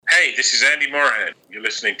Hey, this is Andy Morahan. You're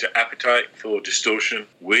listening to Appetite for Distortion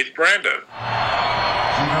with Brando. You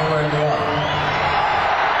know where you are.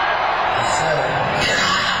 I said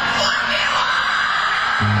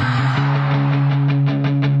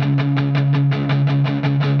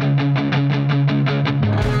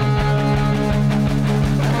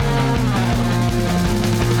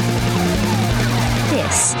it.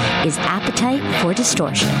 This is Appetite for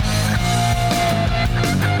Distortion.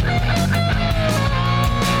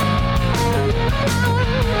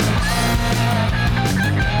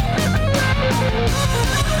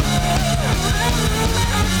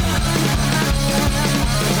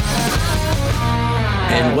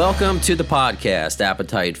 And welcome to the podcast,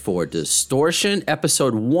 Appetite for Distortion,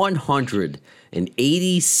 episode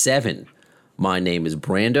 187. My name is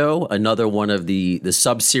Brando, another one of the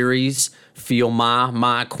sub-series, Feel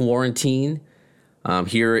My Quarantine. I'm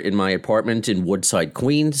here in my apartment in Woodside,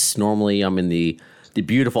 Queens. Normally, I'm in the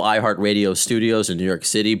beautiful iHeartRadio studios in New York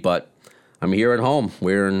City, but I'm here at home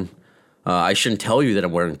wearing, I shouldn't tell you that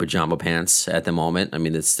I'm wearing pajama pants at the moment. I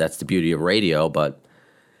mean, that's the beauty of radio, but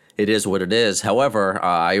it is what it is. However,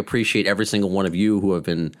 I appreciate every single one of you who have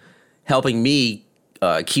been helping me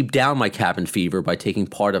keep down my cabin fever by taking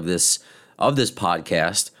part of this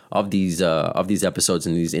podcast, of these episodes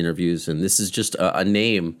and these interviews. And this is just a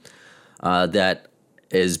name that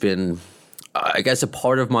has been, I guess, a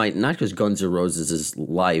part of my, not just Guns N' Roses'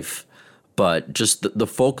 life, but just the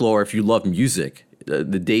folklore. If you love music, the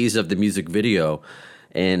days of the music video,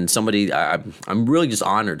 and somebody, I'm really just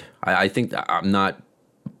honored. I think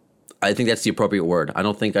that's the appropriate word. I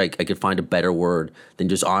don't think I could find a better word than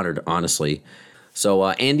just honored, honestly. So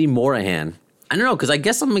Andy Morahan, I don't know, because I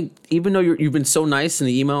guess even though you've been so nice in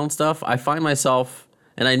the email and stuff, I find myself,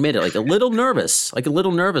 and I admit it, a little nervous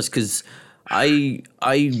because I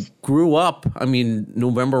grew up,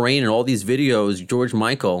 November Rain and all these videos, George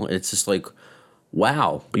Michael. It's just like,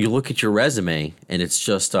 wow, you look at your resume and it's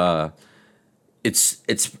just, it's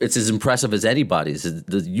as impressive as anybody's.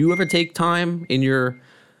 Did you ever take time in your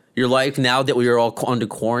life, now that we are all under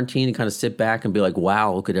quarantine, and kind of sit back and be like,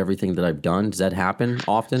 wow, look at everything that I've done? Does that happen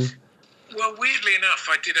often? Well, weirdly enough,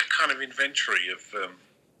 I did a kind of inventory of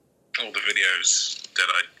all the videos that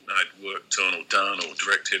I'd worked on or done or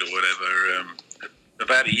directed or whatever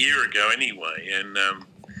about a year ago anyway, and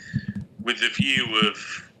with the view of,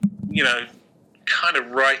 kind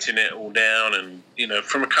of writing it all down and,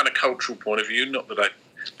 from a kind of cultural point of view, not that I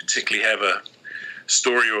particularly have a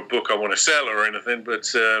story or a book I want to sell or anything, but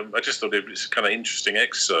I just thought it was a kind of interesting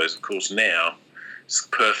exercise. Of course, now it's the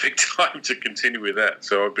perfect time to continue with that.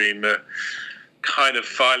 So I've been kind of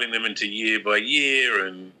filing them into year by year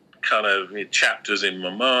and kind of chapters in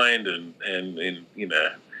my mind and in,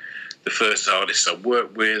 the first artists I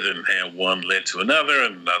worked with and how one led to another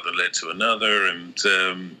and another led to another. And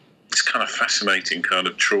it's kind of fascinating kind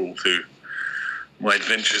of trawl through my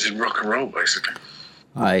adventures in rock and roll, basically.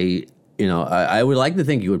 I would like to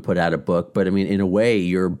think you would put out a book, but in a way,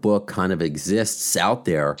 your book kind of exists out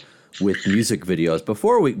there with music videos.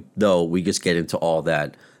 Before we just get into all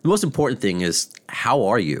that, the most important thing is, how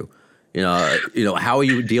are you? How are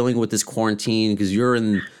you dealing with this quarantine? Because you're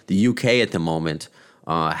in the UK at the moment.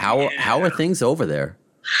 How are things over there?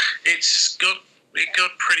 It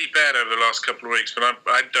got pretty bad over the last couple of weeks, but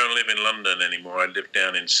I don't live in London anymore. I live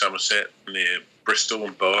down in Somerset near Bristol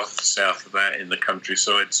and Bath, south of that in the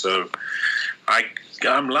countryside. So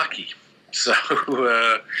I'm lucky. So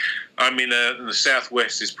the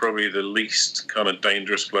southwest is probably the least kind of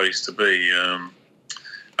dangerous place to be. I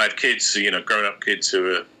have kids, grown-up kids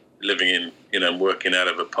who are living in, working out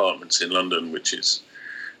of apartments in London, which is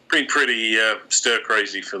been pretty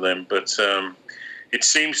stir-crazy for them. But it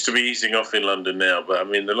seems to be easing off in London now. But,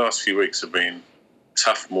 the last few weeks have been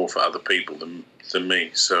tough more for other people than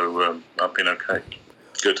me. So I've been okay.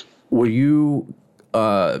 Good. Were you...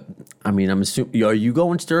 I'm assuming, are you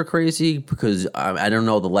going stir crazy? Because I don't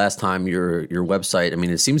know the last time your website,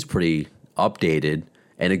 it seems pretty updated,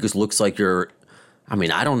 and it just looks like you're,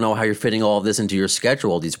 I don't know how you're fitting all of this into your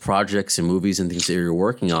schedule, these projects and movies and things that you're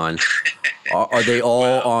working on. Are they all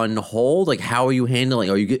on hold? Like, how are you handling?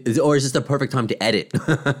 Or is this the perfect time to edit?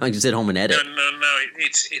 Like, just sit home and edit? No.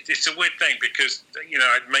 It's a weird thing because,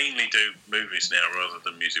 I mainly do movies now rather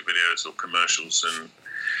than music videos or commercials, and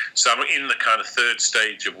so I'm in the kind of third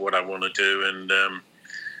stage of what I want to do. And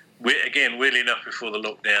weirdly enough, before the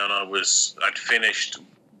lockdown, I'd finished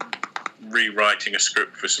rewriting a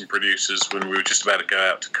script for some producers when we were just about to go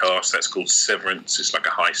out to cast. That's called Severance. It's like a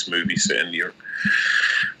heist movie set in Europe.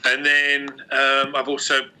 And then I've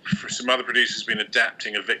also, for some other producers, been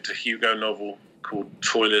adapting a Victor Hugo novel called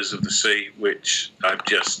Toilers of the Sea, which I've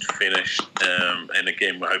just finished. And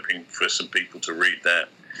again, we're hoping for some people to read that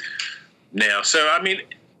now. So, I mean,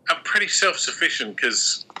 I'm pretty self-sufficient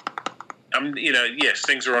because yes,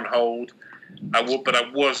 things are on hold. But I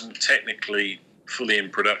wasn't technically fully in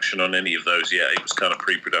production on any of those yet. It was kind of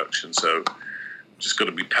pre-production, so just got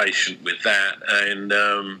to be patient with that. And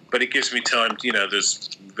but it gives me time. There's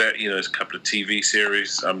a couple of TV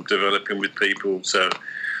series I'm developing with people, so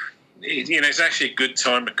it's actually a good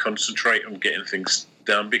time to concentrate on getting things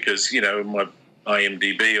done because my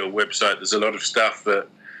IMDb or website, there's a lot of stuff that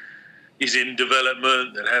is in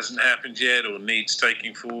development that hasn't happened yet or needs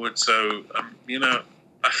taking forward. So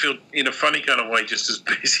I feel in a funny kind of way just as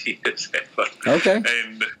busy as ever. Okay.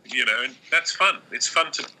 And and that's fun. It's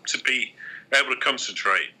fun to be able to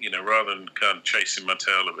concentrate, rather than kind of chasing my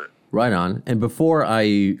tail a bit. Right on. And before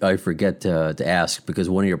I forget to ask, because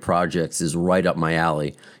one of your projects is right up my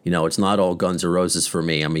alley. It's not all Guns N' Roses for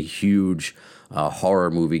me. I'm a huge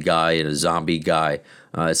horror movie guy and a zombie guy.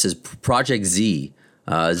 It says Project Z,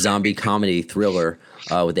 zombie comedy thriller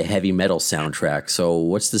with a heavy metal soundtrack. So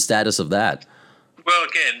what's the status of that? Well,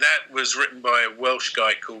 again, that was written by a Welsh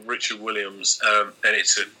guy called Richard Williams, and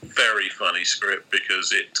it's a very funny script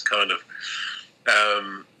because it kind of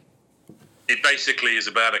it basically is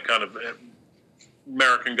about a kind of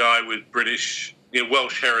American guy with British,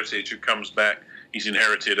 Welsh heritage who comes back. He's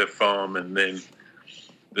inherited a farm, and then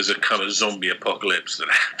there's a kind of zombie apocalypse that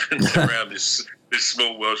happens around this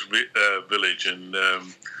small Welsh village, and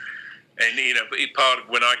but part of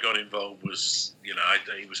when I got involved was,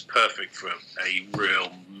 he was perfect for a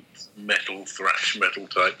real metal, thrash metal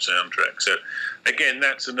type soundtrack. So again,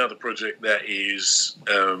 that's another project that is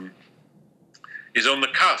on the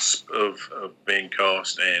cusp of being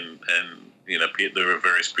cast, and there are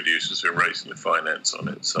various producers who are raising the finance on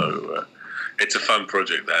it. So it's a fun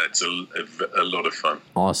project. It's a lot of fun.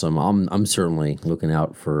 Awesome. I'm certainly looking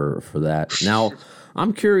out for that. Now,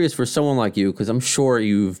 I'm curious for someone like you, because I'm sure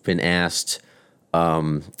you've been asked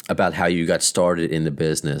about how you got started in the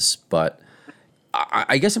business, but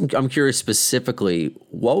I guess I'm curious specifically,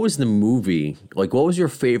 what was the movie, like what was your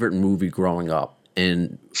favorite movie growing up?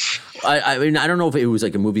 And I mean, I don't know if it was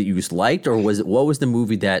like a movie you just liked, or what was the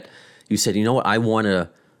movie that you said, you know what, I want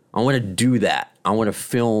to do that. I want to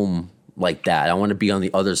film like that. I want to be on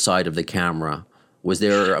the other side of the camera. Was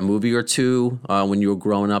there a movie or two when you were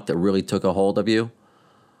growing up that really took a hold of you?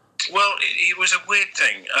 Well, it was a weird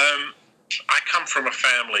thing. I come from a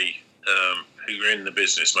family who were in the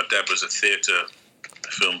business. My dad was a theatre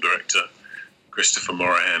film director, Christopher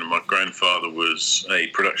Morahan, and my grandfather was a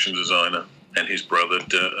production designer, and his brother,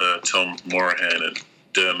 Tom Morahan and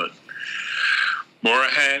Dermot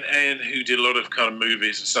Morahan, and who did a lot of kind of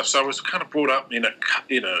movies and stuff. So I was kind of brought up in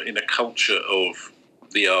a culture of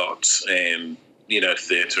the arts and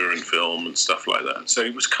theatre and film and stuff like that. So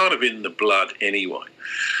it was kind of in the blood anyway.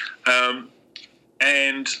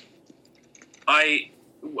 And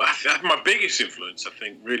my biggest influence, I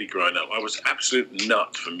think, really growing up, I was absolute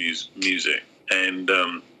nut for music. And,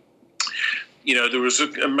 there was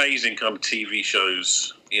amazing kind of TV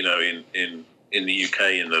shows, in the UK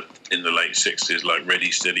in the late 60s, like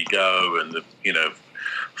Ready, Steady, Go, and the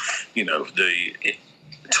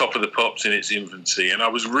Top of the Pops in its infancy. And I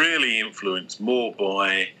was really influenced more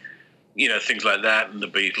by things like that, and the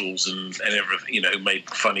Beatles and everything, who made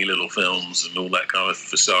funny little films and all that kind of,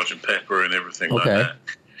 for Sgt. Pepper and everything like that.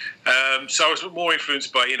 So I was more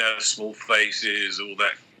influenced by, Small Faces, all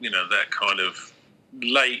that, that kind of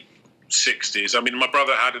late 60s. I mean, my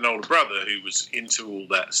brother had an older brother who was into all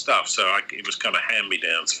that stuff, so it was kind of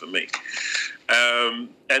hand-me-downs for me. And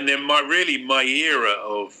then my era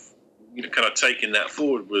of, kind of taking that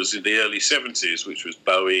forward was in the early 70s, which was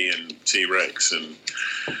Bowie and T-Rex and,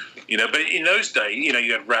 but in those days, you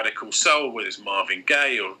had Radical Soul, whether it's Marvin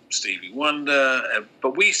Gaye or Stevie Wonder,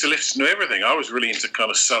 but we used to listen to everything. I was really into kind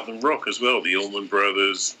of Southern rock as well, the Allman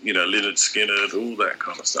Brothers, Lynyrd Skynyrd, all that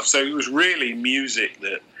kind of stuff. So it was really music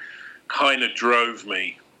that kind of drove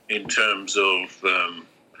me in terms of,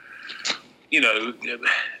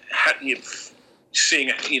 seeing,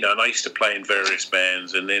 and I used to play in various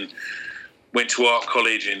bands, and then went to art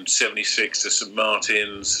college in 76 to St.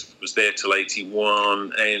 Martin's, was there till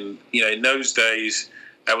 81. And, in those days,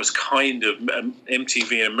 that was kind of,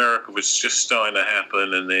 MTV in America was just starting to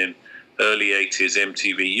happen. And then early 80s,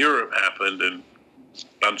 MTV Europe happened. And a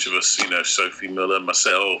bunch of us, Sophie Miller,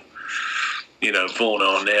 myself, Vaughan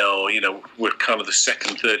Arnell, we're kind of the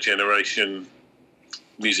second, third generation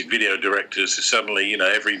music video directors. So suddenly,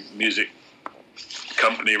 every music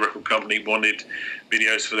company, record company wanted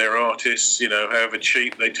videos for their artists, however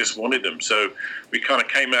cheap, they just wanted them. So we kind of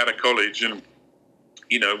came out of college and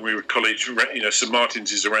we were college, St.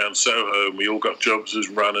 Martin's is around Soho, and we all got jobs as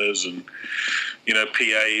runners and,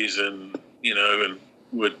 PAs and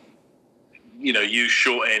would, use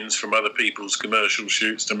short ends from other people's commercial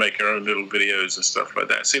shoots to make our own little videos and stuff like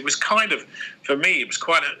that. So it was kind of, for me, it was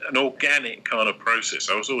quite an organic kind of process.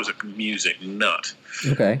 I was always a music nut.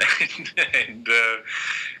 Okay. and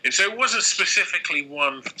so it wasn't specifically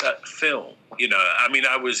one film.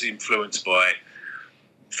 I was influenced by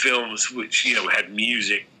films which, had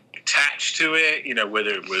music attached to it,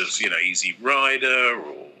 whether it was, Easy Rider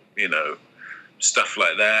or, stuff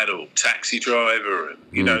like that, or Taxi Driver.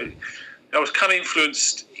 And, I was kind of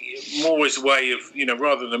influenced more as a way of,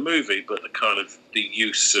 rather than a movie, but the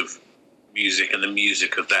use of music and the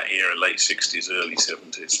music of that era, late 60s, early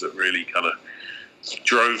 70s, that really kind of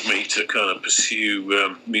drove me to kind of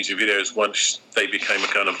pursue music videos once they became a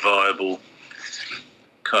kind of viable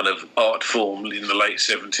kind of art form in the late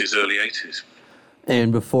 70s, early 80s.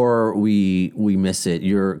 And before we miss it,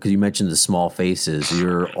 because you mentioned the Small Faces,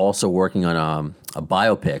 you're also working on a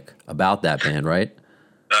biopic about that band, right?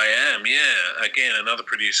 I am, yeah. Again, another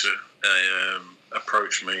producer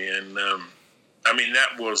approached me, and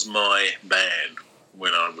that was my band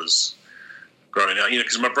when I was growing up.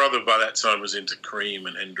 Because my brother by that time was into Cream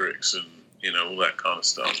and Hendrix and all that kind of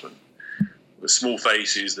stuff, and the Small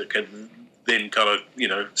Faces that can then kind of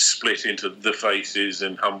split into The Faces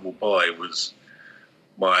and Humble Pie was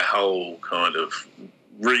my whole kind of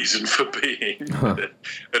reason for being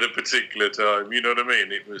at a particular time. You know what I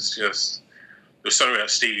mean? It was just. There was something about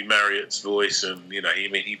Stevie Marriott's voice, and he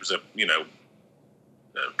was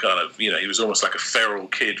he was almost like a feral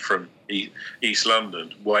kid from East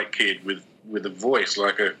London, white kid with a voice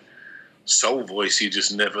like a soul voice you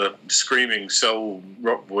just never, screaming soul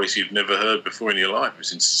rock voice you've never heard before in your life. It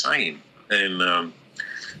was insane, and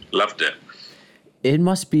loved it. It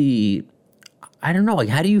must be. I don't know. Like,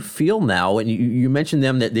 how do you feel now? And you mentioned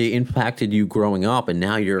them that they impacted you growing up, and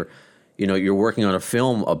now you're working on a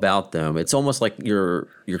film about them. It's almost like your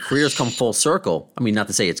career's come full circle. I mean, not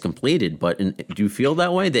to say it's completed, but do you feel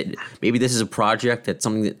that way? That maybe this is a project that's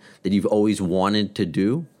something that you've always wanted to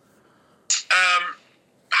do? I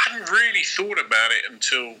hadn't really thought about it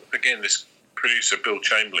until, again, this producer, Bill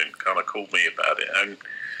Chamberlain, kind of called me about it. And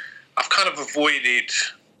I've kind of avoided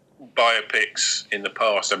biopics in the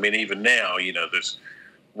past. I mean, even now, there's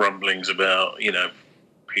rumblings about,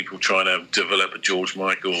 people trying to develop a George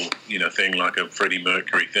Michael, thing, like a Freddie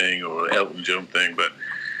Mercury thing or Elton John thing, but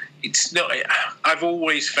it's not. I've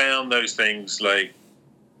always found those things like,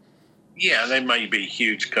 they may be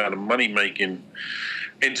huge kind of money-making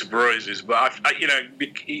enterprises, but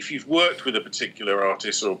if you've worked with a particular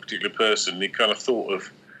artist or a particular person, you kind of thought of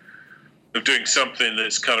doing something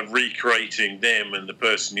that's kind of recreating them and the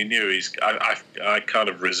person you knew. I kind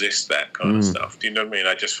of resist that kind of stuff. Do you know what I mean?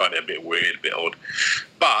 I just find it a bit weird, a bit odd.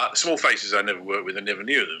 But Small Faces I never worked with and never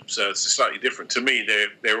knew them, so it's slightly different. To me,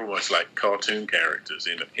 they're almost like cartoon characters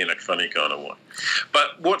in a funny kind of way.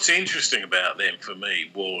 But what's interesting about them for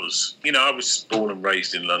me was, I was born and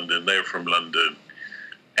raised in London. They were from London.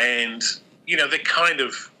 And, they kind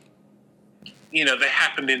of, they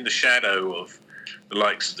happened in the shadow of the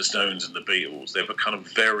likes of the Stones and the Beatles. They were kind of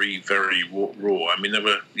very, very raw. I mean, they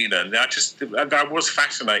were, I was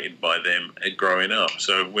fascinated by them growing up.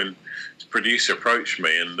 So when the producer approached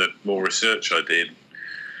me and the more research I did,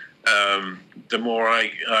 the more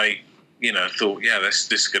I thought,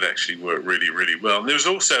 this could actually work really, really well. And there was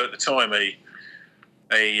also at the time a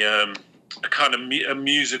kind of a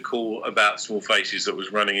musical about Small Faces that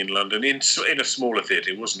was running in London in a smaller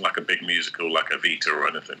theatre. It wasn't like a big musical like Evita or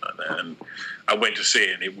anything like that. And I went to see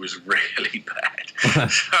it, and it was really bad.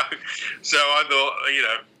 so I thought,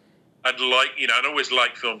 I'd always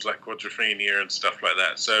liked films like Quadrophenia and stuff like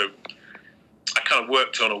that. So I kind of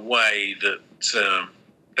worked on a way that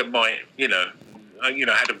might, had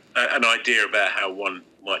an idea about how one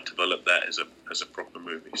might develop that as a proper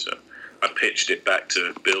movie. So I pitched it back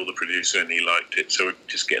to Bill, the producer, and he liked it. So we're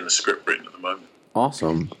just getting the script written at the moment.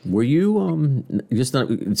 Awesome. Were you just not,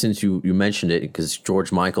 since you mentioned it, because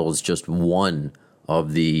George Michael is just one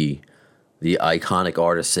of the iconic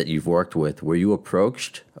artists that you've worked with. Were you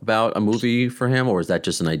approached about a movie for him, or is that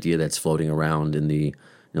just an idea that's floating around in the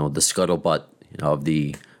the scuttlebutt of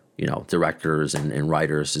the directors and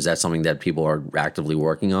writers? Is that something that people are actively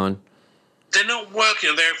working on? They're not working.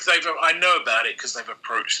 I know about it because they've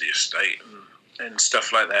approached the estate and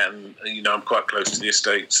stuff like that. And I'm quite close to the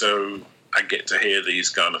estate, so I get to hear these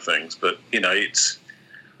kind of things. But they're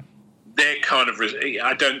kind of.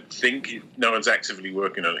 I don't think no one's actively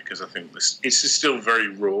working on it because I think it's still very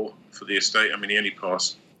raw for the estate. I mean, he only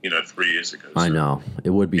passed 3 years ago. I know it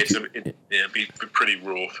would be. It'd be pretty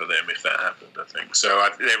raw for them if that happened, I think. So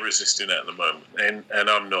they're resisting that at the moment, and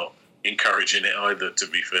I'm not encouraging it either, to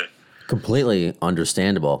be fair. Completely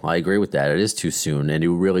understandable. I agree with that. It is too soon, and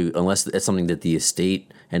unless it's something that the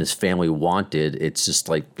estate and his family wanted, it's just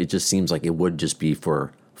like it just seems like it would just be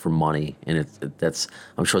for money, and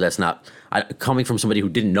I'm sure that's not coming from somebody who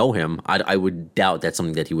didn't know him. I would doubt that's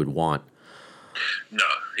something that he would want. No,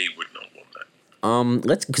 he would not want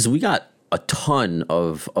that. Because we got a ton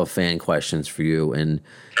of fan questions for you, and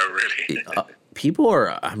oh really? People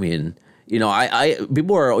are. I mean.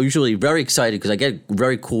 People are usually very excited because I get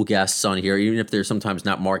very cool guests on here, even if they're sometimes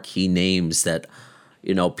not marquee names that,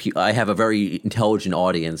 I have a very intelligent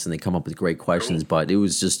audience and they come up with great questions, but it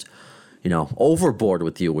was just, overboard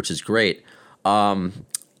with you, which is great. The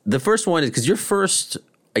first one is because your first,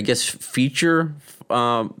 I guess, feature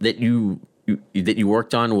that you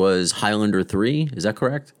worked on was Highlander 3. Is that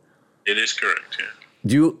correct? It is correct, yeah.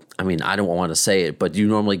 I don't want to say it, but do you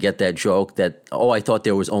normally get that joke that, I thought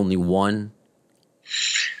there was only one?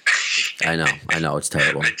 I know, it's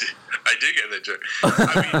terrible. I do get that joke.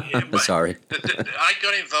 Sorry. I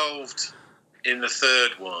got involved in the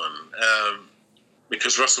third one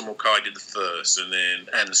because Russell Mulcahy did the first and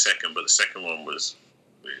the second, but the second one was,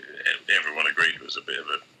 everyone agreed it was a bit of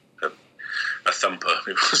a thumper.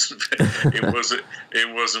 It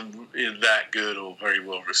wasn't that good or very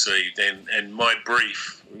well received. And my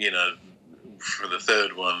brief, for the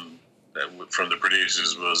third one from the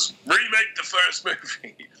producers was remake the first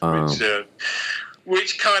movie,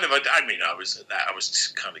 which kind of I was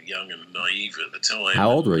just kind of young and naive at the time.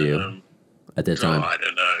 How old were you at that time? I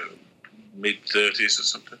don't know, mid-30s or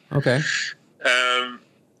something. Okay. I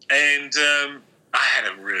had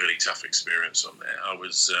a really tough experience on there. I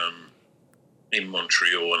was in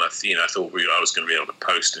Montreal, and I thought I was going to be able to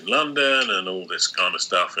post in London and all this kind of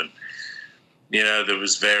stuff. And, there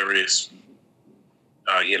was various,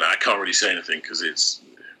 I can't really say anything because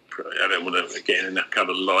I don't want to get in that kind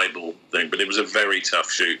of libel thing, but it was a very tough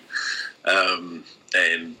shoot.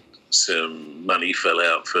 And some money fell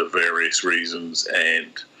out for various reasons.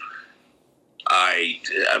 And I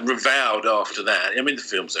vowed after that, the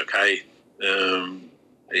film's okay.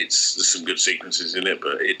 There's some good sequences in it,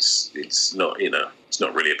 but it's not it's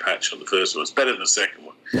not really a patch on the first one. It's better than the second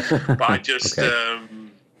one. But I just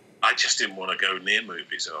I just didn't want to go near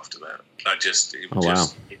movies after that.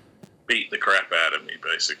 It beat the crap out of me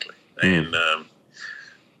basically, and I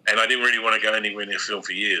didn't really want to go anywhere near film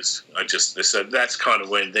for years. So that's kind of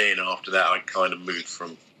when then after that I kind of moved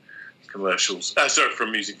from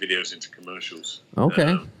from music videos into commercials.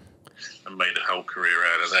 Okay. And made a whole career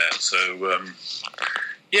out of that. So.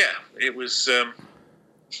 It was.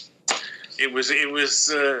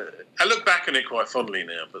 I look back on it quite fondly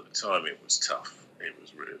now, but at the time it was tough. It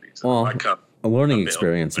was really tough. Well, a learning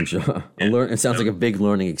experience, I'm sure. It sounds like a big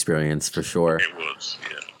learning experience for sure. It was,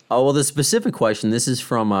 yeah. Oh, well, the specific question. This is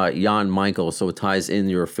from Jan Michael, so it ties in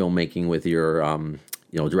your filmmaking with your,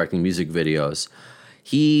 directing music videos.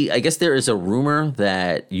 I guess there is a rumor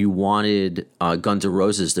that you wanted Guns N'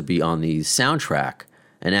 Roses to be on the soundtrack.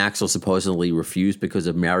 And Axl supposedly refused because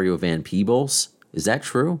of Mario Van Peebles. Is that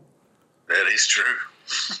true? That is true.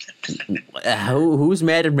 Who's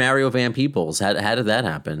mad at Mario Van Peebles? How did that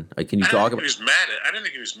happen? Can you talk about? I don't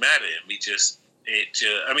think he was mad at him.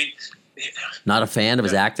 Not a fan of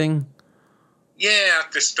his acting. Yeah, I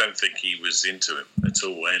just don't think he was into him at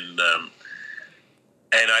all. And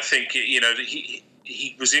I think he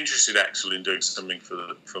was interested Axl in doing something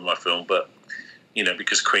for my film, but.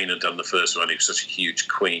 Because Queen had done the first one, he was such a huge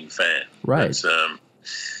Queen fan. Right.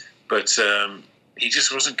 But he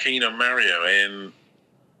just wasn't keen on Mario. And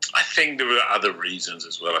I think there were other reasons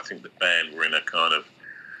as well. I think the band were in a kind of,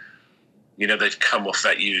 they'd come off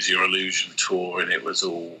that Use Your Illusion tour, and it was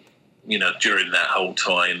all, during that whole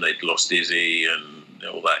time they'd lost Izzy and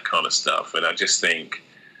all that kind of stuff. And I just think,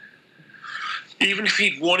 even if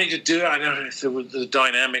he'd wanted to do it, I don't know if the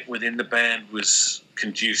dynamic within the band was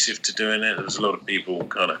conducive to doing it. There was a lot of people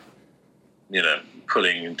kind of,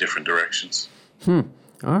 pulling in different directions. All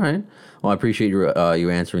right. Well, I appreciate you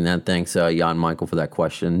answering that. Thanks, Jan Michael, for that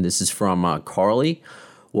question. This is from Carly.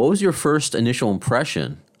 What was your first initial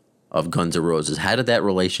impression of Guns N' Roses? How did that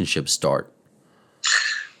relationship start?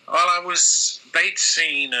 Well, they'd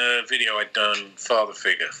seen a video I'd done, Father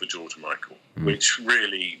Figure, for George Michael, which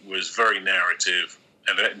really was very narrative,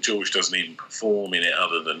 and George doesn't even perform in it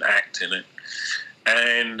other than act in it.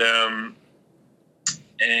 And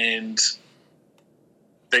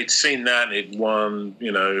they'd seen that, and it won,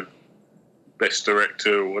 Best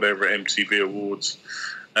Director or whatever,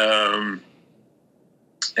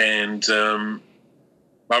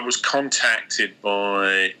 I was contacted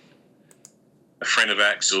by a friend of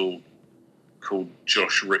Axl called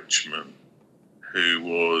Josh Richmond, who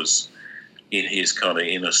was in his kind of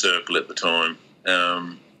inner circle at the time.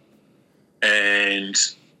 And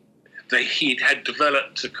he had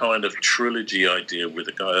developed a kind of trilogy idea with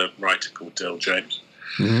a writer called Del James.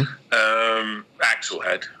 Axl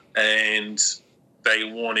had. And they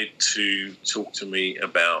wanted to talk to me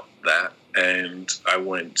about that. And I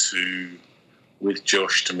went with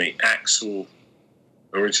Josh to meet Axl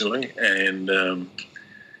originally. And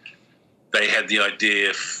they had the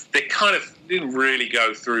idea. They kind of didn't really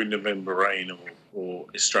go through November Rain or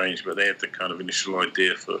Estranged, but they had the kind of initial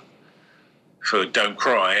idea for Don't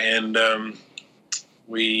Cry, and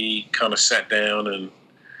we kind of sat down and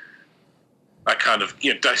I kind of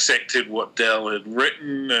dissected what Del had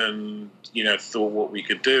written and thought what we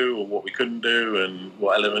could do or what we couldn't do and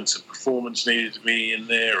what elements of performance needed to be in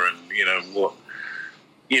there and what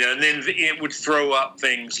and then it would throw up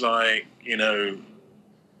things like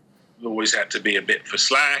always had to be a bit for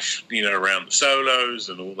Slash, around the solos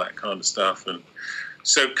and all that kind of stuff. And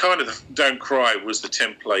so kind of Don't Cry was the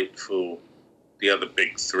template for the other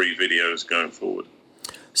big 3 videos going forward.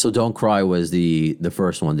 So Don't Cry was the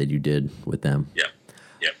first one that you did with them. Yeah.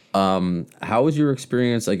 How was your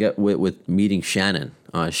experience, with meeting Shannon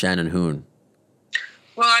Hoon?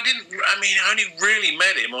 Well, I only really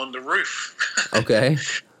met him on the roof. Okay.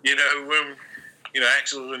 When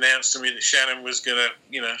Axl announced to me that Shannon was going to,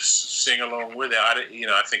 sing along with it.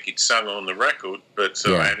 I think he'd sung on the record, but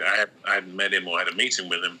I hadn't met him or had a meeting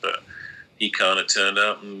with him, but he kind of turned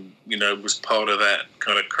up and, was part of that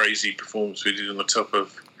kind of crazy performance we did on the top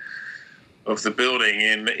of the building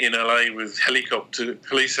in LA with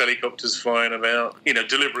police helicopters flying about,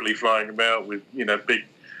 deliberately flying about with,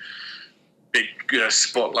 big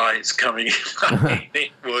spotlights coming in.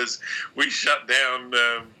 We shut down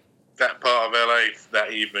that part of LA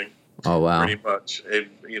that evening. Oh, wow. Pretty much. It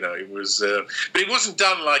was, but it wasn't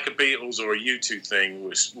done like a Beatles or a U2 thing,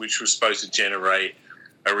 which was supposed to generate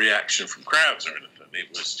a reaction from crowds or anything. It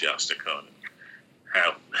was just a kind of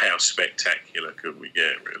how spectacular could we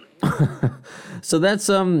get, really? So that's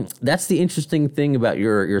the interesting thing about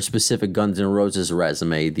your specific Guns N' Roses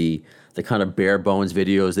resume, the kind of bare bones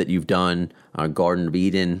videos that you've done, Garden of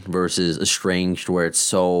Eden versus Estranged, where it's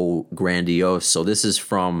so grandiose. So this is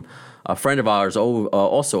from a friend of ours,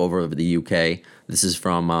 also over the UK. This is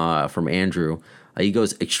from Andrew. He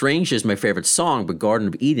goes, Estranged is my favorite song, but Garden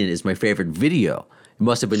of Eden is my favorite video. It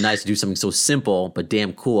must have been nice to do something so simple but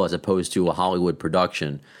damn cool as opposed to a Hollywood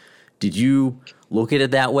production. Did you look at it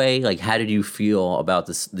that way? Like, how did you feel about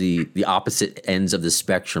the opposite ends of the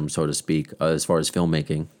spectrum, so to speak, as far as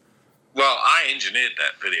filmmaking? Well, I engineered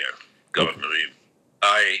that video, Garden of Eden.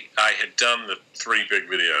 I had done the 3 big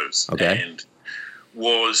videos and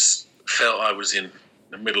felt I was in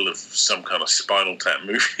the middle of some kind of Spinal Tap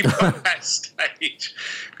movie by that stage.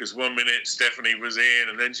 Because one minute Stephanie was in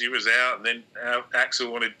and then she was out and then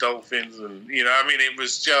Axl wanted dolphins and,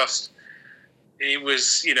 it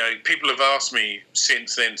was, people have asked me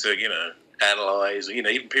since then to, analyze,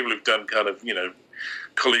 even people who've done kind of,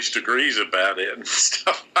 college degrees about it and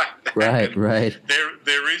stuff like that. Right.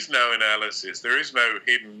 There is no analysis. There is no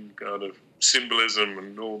hidden kind of symbolism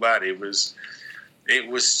and all that. It was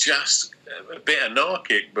just a bit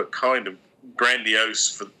anarchic, but kind of grandiose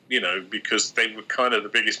for, because they were kind of the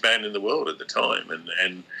biggest band in the world at the time.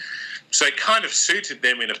 And so it kind of suited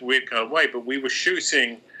them in a weird kind of way, but we were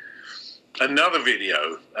shooting another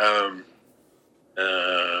video,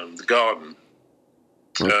 The Garden,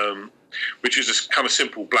 which is a kind of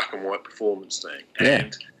simple black and white performance thing. Yeah.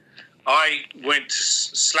 And I went to,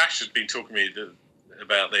 Slash had been talking to me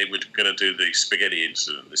about they were going to do the Spaghetti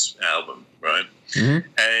Incident, this album, right? Mm-hmm.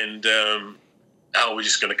 And we're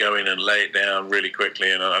just going to go in and lay it down really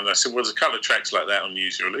quickly. And I said, well, there's a couple of tracks like that on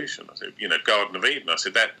Use Your Illusion. I said, Garden of Eden. I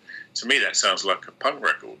said, that to me, that sounds like a punk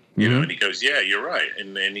record, Mm-hmm. And he goes, yeah, you're right.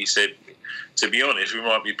 And then he said, to be honest, we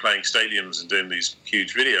might be playing stadiums and doing these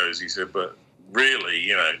huge videos. He said, but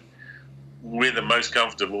really, we're the most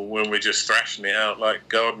comfortable when we're just thrashing it out like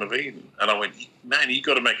Garden of Eden. And I went, man, you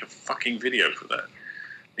got to make a fucking video for that.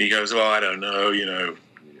 He goes, well, I don't know,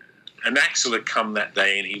 And Axl had come that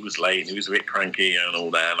day and he was late and he was a bit cranky and all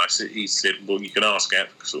that. And he said, well, you can ask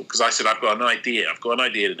Axl. Because I said, I've got an idea.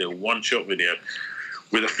 To do a one-shot video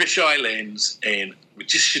with a fisheye lens and we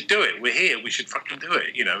just should do it. We're here. We should fucking do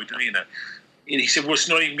it. And he said, well, it's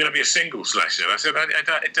not even going to be a single Slash. I said,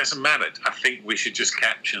 it doesn't matter. I think we should just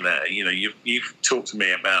capture that. You've talked to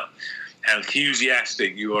me about how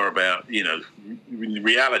enthusiastic you are about, in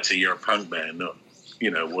reality, you're a punk band, not,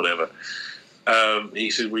 whatever.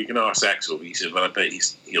 He said, we can ask Axel. He said, but I bet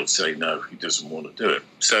he'll say no. He doesn't want to do it.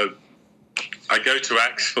 So I go to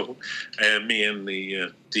Axel, and me and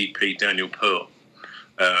the DP, Daniel Pearl,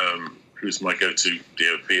 who's my go-to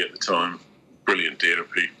DOP at the time, brilliant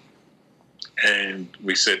DOP. And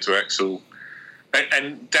we said to Axel,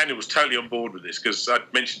 and Daniel was totally on board with this, because I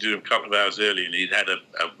mentioned to him a couple of hours earlier, and he'd had a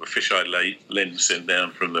fisheye lens sent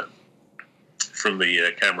down from the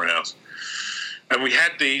camera house. And we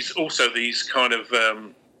had these kind of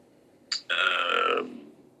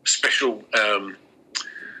special, I've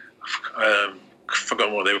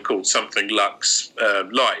forgotten what they were called, something Lux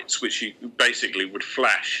lights, which you basically would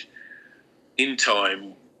flash in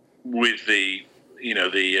time with the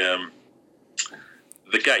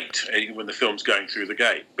gate when the film's going through the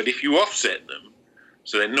gate. But if you offset them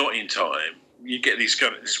so they're not in time, you get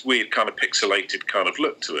this weird kind of pixelated kind of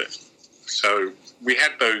look to it. So we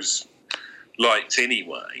had those lights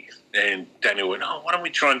anyway, and Daniel went, "Oh, why don't we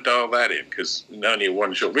try and dial that in? Because only a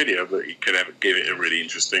one-shot video, but you could give it a really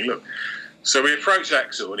interesting look." So we approached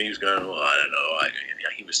Axel, and he was going, "Well, I don't know."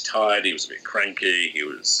 He was tired. He was a bit cranky. He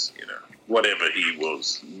was, whatever he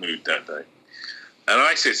was, mood that day. And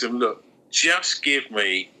I said to him, "Look, just give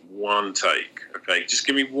me one take, okay? Just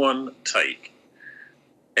give me one take.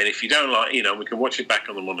 And if you don't like, we can watch it back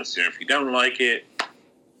on the monitor. If you don't like it,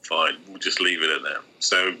 fine. We'll just leave it at that."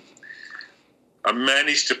 So I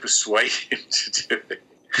managed to persuade him to do it.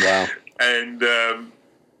 Wow. And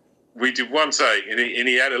we did one take, and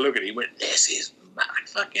he had a look at it. He went, "This is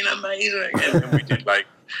fucking amazing." And then we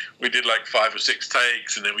did like 5 or 6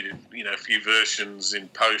 takes, and then we did, a few versions in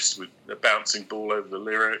post with a bouncing ball over the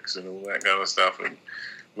lyrics and all that kind of stuff. And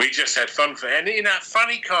we just had fun and in a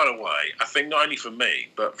funny kind of way, I think not only for me,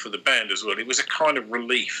 but for the band as well. It was a kind of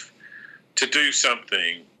relief to do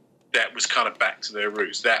something that was kind of back to their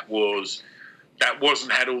roots. That wasn't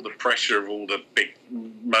had all the pressure of all the big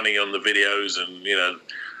money on the videos and,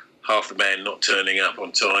 half the band not turning up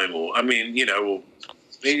on time, I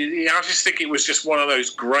just think it was just one of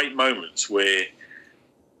those great moments where,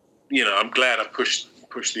 I'm glad I pushed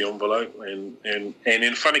the envelope, and in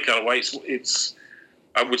a funny kind of way, it's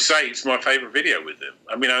I would say it's my favourite video with them.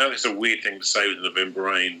 I know it's a weird thing to say with November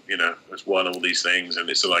Rain, it's won all these things and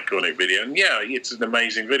it's an iconic video, and yeah, it's an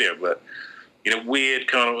amazing video, but in a weird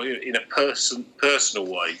kind of, in a personal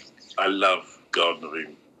way, I love Garden of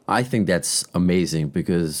Eden. I think that's amazing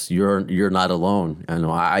because you're not alone.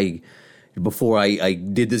 Before I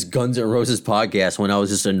did this Guns N' Roses podcast, when I was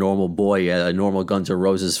just a normal boy, a normal Guns N'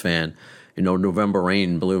 Roses fan, November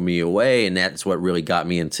Rain blew me away, and that's what really got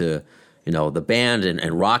me into, the band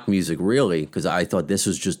and rock music, really, because I thought this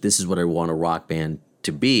is what I want a rock band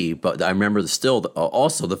to be. But I remember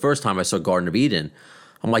also the first time I saw Garden of Eden,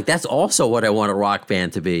 I'm like, that's also what I want a rock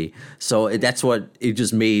band to be. So that's what it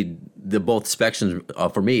just made the both sections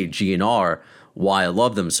for me, G and R, why I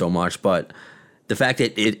love them so much. But the fact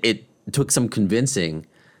that it took some convincing,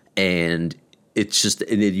 and it's just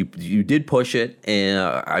you did push it, and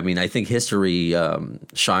I think history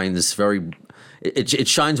shines it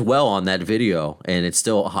shines well on that video, and it's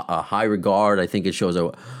still a high regard. I think it shows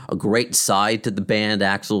a great side to the band.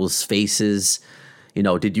 Axl's faces.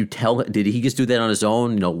 Did he just do that on his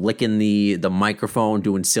own? Licking the microphone,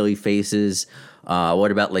 doing silly faces. What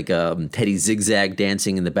about Teddy Zigzag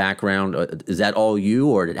dancing in the background? Is that all you,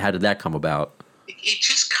 or how did that come about? It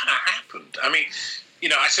just kind of happened.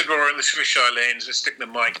 I said, well, we're in this fisheye lens, let's stick the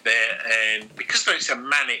mic there. And because it's a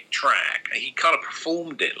manic track, he kind of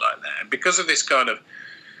performed it like that. And because of these kind of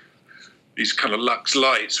Lux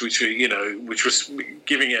lights, which was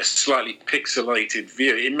giving it a slightly pixelated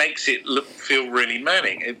view, it makes it feel really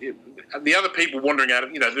manic. The other people wandering out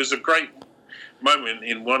of, there's a great moment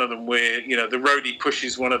in one of them where, the roadie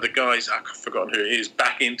pushes one of the guys, I've forgotten who it is,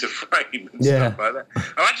 back into frame and stuff like that.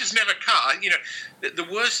 And I just never cut. The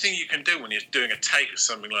worst thing you can do when you're doing a take of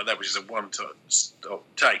something like that, which is a one-stop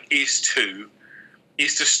take, is to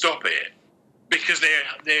stop it. Because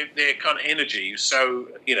their kind of energy was so,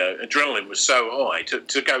 adrenaline was so high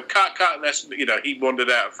to go cut, and that's, he wandered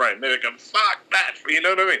out of frame. They were going, fuck that, you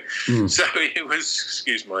know what I mean? So it was,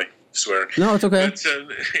 excuse my swearing. No, it's okay.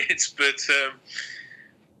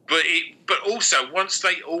 But also once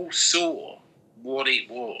they all saw what it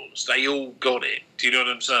was, they all got it. Do you know what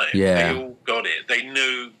I'm saying? Yeah. They all got it. They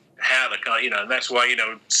knew how to kind of, and that's why,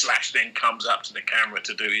 Slash then comes up to the camera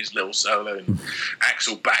to do his little solo, and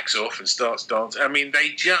Axl backs off and starts dancing. They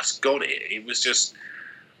just got it. It was just,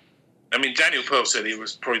 Daniel Pearl said it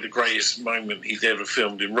was probably the greatest moment he'd ever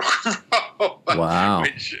filmed in rock and roll. Wow.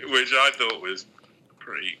 which I thought was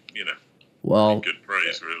pretty, well, good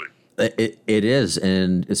praise, really. It is,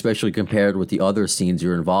 and especially compared with the other scenes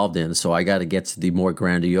you're involved in. So I got to get to the more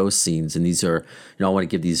grandiose scenes, and these are, I want to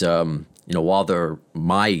give these, while they're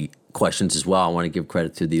my questions as well, I want to give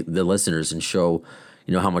credit to the listeners and show,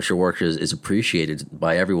 how much your work is appreciated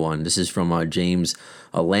by everyone. This is from James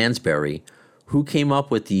Lansbury, who came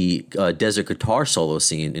up with the desert guitar solo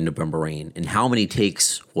scene in November Rain, and how many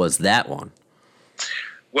takes was that one?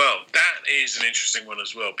 Well, that is an interesting one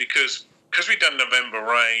as well, because we've done November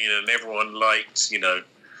Rain and everyone liked, we've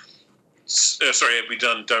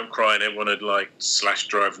done Don't Cry and everyone had liked Slash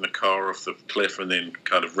driving the car off the cliff and then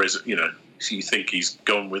kind of, so you think he's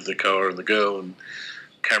gone with the car and the girl, and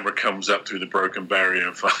camera comes up through the broken barrier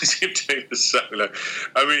and finds him doing the solo.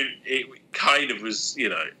 I mean, it kind of was,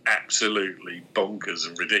 absolutely bonkers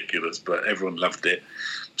and ridiculous, but everyone loved it.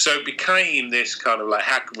 So it became this kind of like,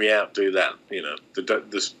 how can we outdo that,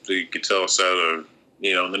 the guitar solo,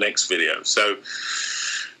 in the next video. So,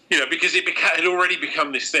 because it had already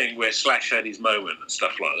become this thing where Slash had his moment and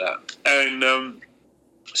stuff like that. And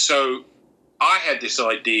so I had this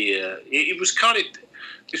idea. It was kind of,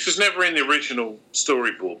 this was never in the original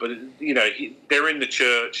storyboard, but, they're in the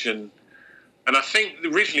church and I think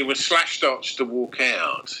originally when Slash starts to walk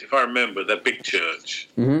out, if I remember, that big church,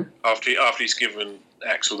 after he's given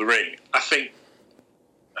Axl the ring, I think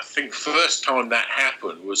first time that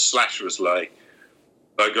happened was Slash was like,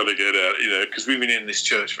 I got to get out, because we've been in this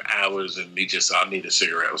church for hours and I need a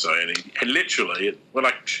cigarette or something. And literally, when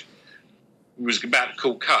I was about to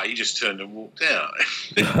call cut, he just turned and walked out.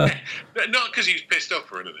 Not because he was pissed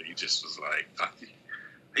off or anything. He just was like,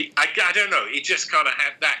 I don't know. It just kind of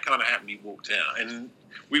had that kind of happened. He walked out. And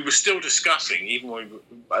we were still discussing, even when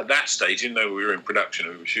at that stage, even though we were in production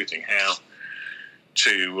and we were shooting, how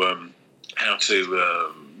to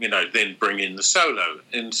then bring in the solo.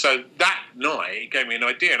 And so that night, it gave me an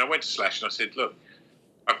idea. And I went to Slash and I said, look,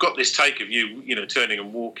 I've got this take of you, turning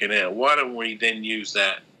and walking out. Why don't we then use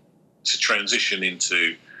that to transition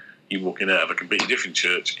into you walking out of a completely different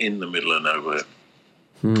church in the middle of nowhere?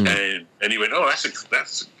 And he went, oh, that's it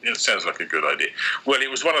sounds like a good idea. Well, it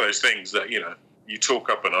was one of those things that, you talk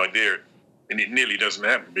up an idea and it nearly doesn't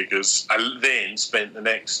happen, because I then spent the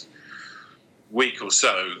next week or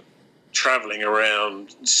so traveling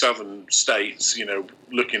around southern states,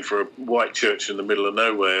 looking for a white church in the middle of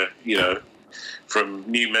nowhere, from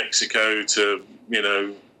New Mexico to,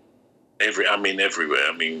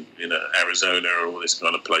 everywhere. Arizona or all this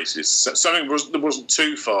kind of places. Something that wasn't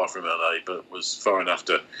too far from LA, but was far enough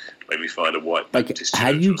to maybe find a white Baptist church.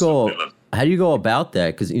 How do you go about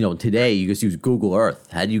that? Because, today you just use Google Earth.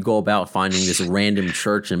 How do you go about finding this random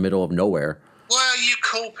church in the middle of nowhere? Well, you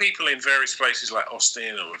call people in various places like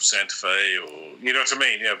Austin or Santa Fe, or you know what I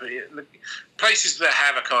mean. Places that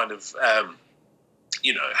have a kind of,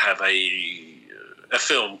 have a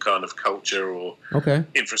film kind of culture or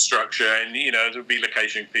infrastructure, and there'll be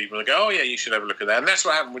location people that go, oh yeah, you should have a look at that. And that's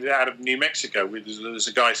what happened out of New Mexico. There's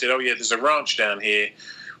a guy who said, oh yeah, there's a ranch down here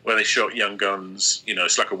where they shot Young Guns.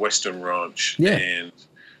 It's like a Western ranch, and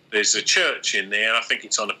there's a church in there, and I think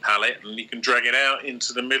it's on a pallet, and you can drag it out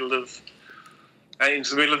into the middle of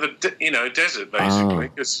the desert, basically.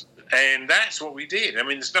 And that's what we did.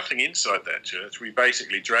 There's nothing inside that church. We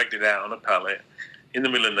basically dragged it out on a pallet in the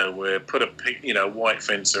middle of nowhere, put a white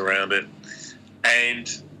fence around it,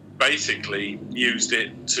 and basically used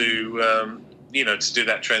it to to do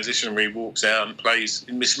that transition where he walks out and plays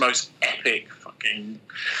in this most epic fucking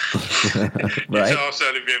guitar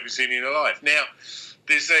solo you've ever seen in your life. Now,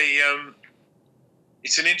 there's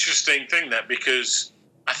it's an interesting thing because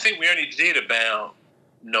I think we only did about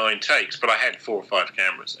 9 takes, but I had 4 or 5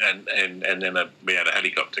 cameras, and then we had a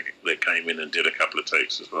helicopter that came in and did a couple of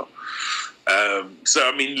takes as well.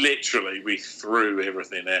 So literally, we threw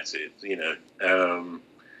everything at it.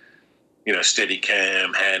 Steady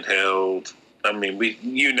cam, handheld.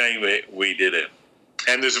 You name it, we did it.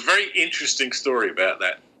 And there's a very interesting story about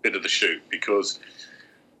that bit of the shoot, because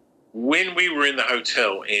when we were in the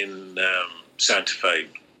hotel in Santa Fe,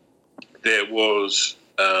 there was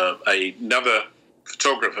another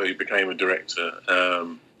photographer who became a director,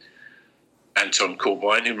 Anton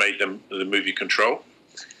Corbijn, who made the movie Control.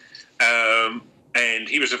 And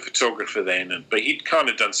he was a photographer then, but he'd kind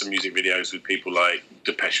of done some music videos with people like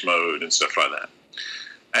Depeche Mode and stuff like that.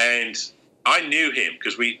 And I knew him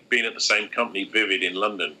because we'd been at the same company, Vivid, in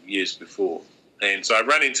London years before. And so I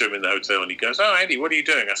ran into him in the hotel, and he goes, "Oh, Andy, what are you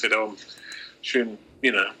doing?" I said, "Oh, I'm shooting,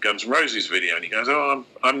 Guns N' Roses video." And he goes, "Oh,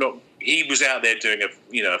 I'm not." He was out there doing a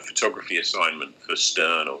photography assignment for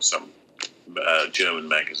Stern or some German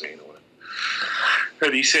magazine or whatever.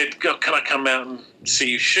 And he said, "Can I come out and see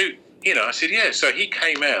you shoot?" I said, "Yeah." So he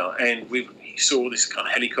came out, and he saw this kind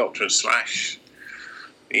of helicopter and Slash,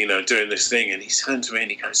 you know, doing this thing, and he turned to me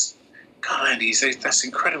and he goes, "God, Andy," he says, "that's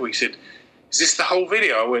incredible." He said, "Is this the whole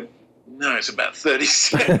video?" I went, "No, it's about 30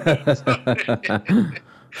 seconds."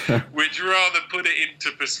 Which rather put it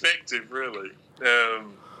into perspective, really.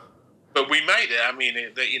 But we made it. I mean,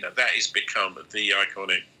 that has become the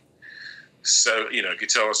iconic,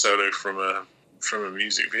 guitar solo from a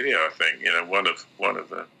music video. I think, one of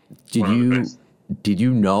the. Did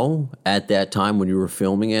you know at that time when you were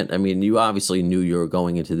filming it? I mean, you obviously knew you were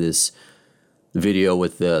going into this video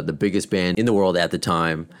with the biggest band in the world at the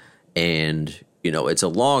time, and it's a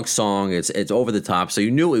long song. It's over the top, so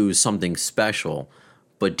you knew it was something special.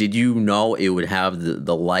 But did you know it would have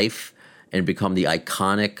the life and become the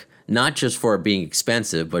iconic, not just for it being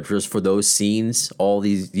expensive, but just for those scenes all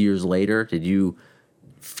these years later? Did you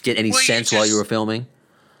get any sense while you were filming?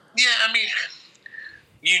 Yeah, I mean,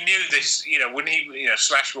 you knew this, when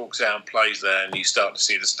Slash walks out and plays there and you start to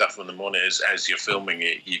see the stuff on the monitors as you're filming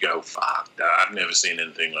it, you go, fuck, I've never seen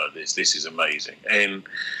anything like this. This is amazing. And,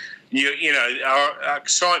 our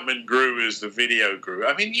excitement grew as the video grew.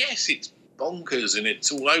 I mean, yes, it's bonkers and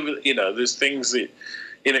it's all over, there's things that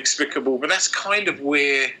inexplicable, but that's kind of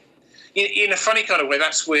where, in a funny kind of way,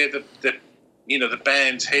 that's where the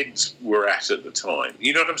band's heads were at the time.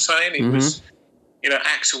 You know what I'm saying? It was,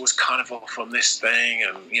 Axl was kind of off on this thing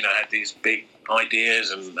and, had these big ideas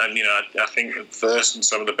and I think at first and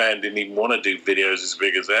some of the band didn't even want to do videos as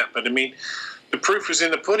big as that. But I mean, the proof was in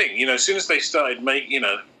the pudding. As soon as they started making,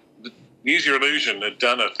 Use Your Illusion had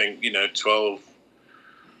done, I think, 12,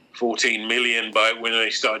 14 million by when they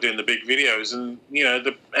started doing the big videos, and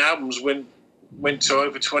the albums went to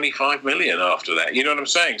over 25 million after that. You know what I'm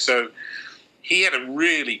saying? So he had a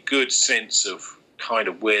really good sense of kind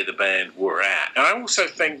of where the band were at, and I also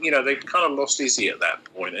think they kind of lost Izzy at that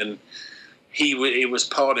point, and it was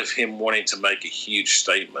part of him wanting to make a huge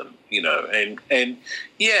statement, and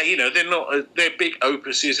they're not they're big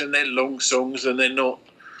opuses and they're long songs and they're not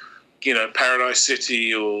Paradise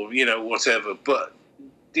City or whatever, but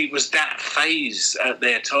it was that phase at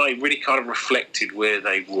their time really kind of reflected where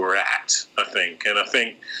they were at, I think. And I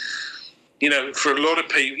think, for a lot of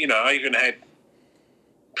people, I even had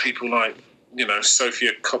people like,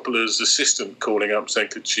 Sofia Coppola's assistant calling up saying,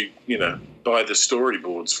 could she, buy the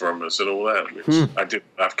storyboards from us and all that, which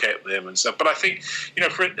I've kept them and stuff. But I think,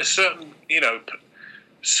 for a certain,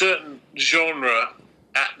 certain genre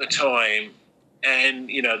at the time, and,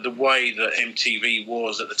 the way that MTV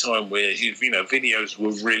was at the time where, videos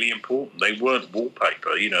were really important. They weren't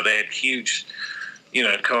wallpaper. They had huge,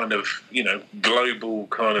 kind of, global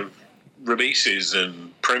kind of releases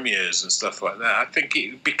and premieres and stuff like that. I think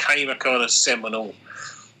it became a kind of seminal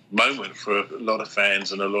moment for a lot of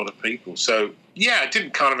fans and a lot of people. So, yeah, I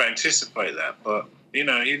didn't kind of anticipate that. But,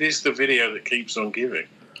 it is the video that keeps on giving.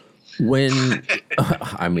 When,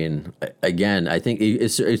 I mean, again, I think it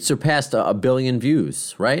surpassed 1 billion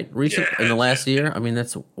views, right? In the last year. I mean,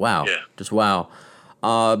 that's wow, just wow.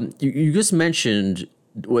 You just mentioned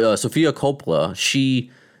Sofia Coppola.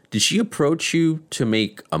 Did she approach you to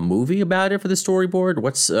make a movie about it for the storyboard?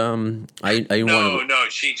 What's No,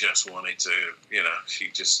 she just wanted to. She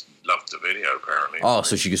just loved the video apparently. Oh,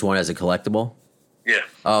 so she just wanted it as a collectible? Yeah.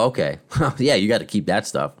 Oh, okay. Yeah, you got to keep that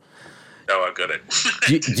stuff. No, I got it.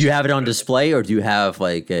 do you have it on display, or do you have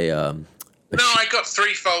like a? No, I got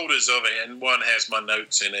 3 folders of it, and one has my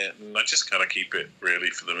notes in it, and I just kind of keep it really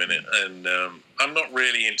for the minute. And I'm not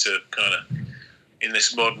really into kind of in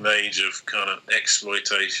this modern age of kind of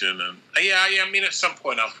exploitation, and I mean, at some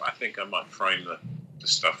point, I think I might frame the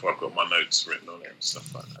stuff where I've got my notes written on it and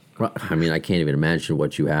stuff like that. I mean, I can't even imagine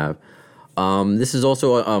what you have. This is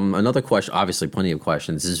also another question. Obviously, plenty of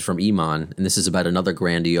questions. This is from Iman, and this is about another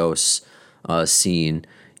grandiose scene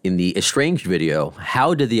in the Estranged video.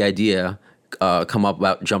 How did the idea come up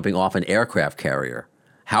about jumping off an aircraft carrier?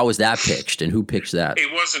 How was that pitched, and who pitched that?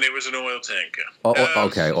 It wasn't. It was an oil tanker. Oh,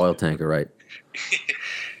 okay, oil tanker, right?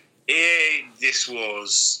 This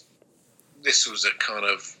was a kind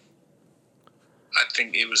of. I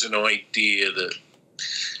think it was an idea that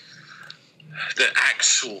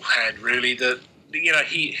Axl had really. That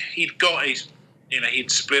he'd got his. He'd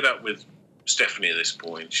split up with Stephanie at this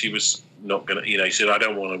point. She was not going to, he said, I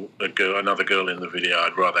don't want another girl in the video.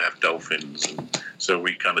 I'd rather have dolphins. And so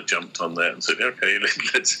we kind of jumped on that and said, okay,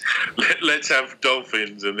 let's have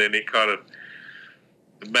dolphins. And then it kind of,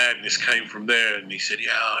 the madness came from there. And he said,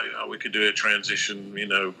 yeah, we could do a transition,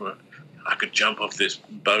 I could jump off this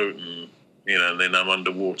boat and, and then I'm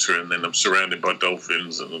underwater and then I'm surrounded by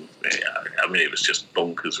dolphins. And I mean, it was just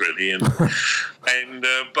bonkers really. And,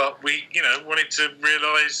 but we, wanted to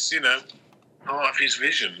realise, part of his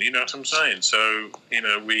vision. You know what I'm saying? So,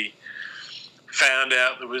 we found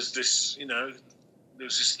out there was this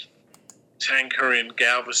tanker in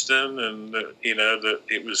Galveston, and that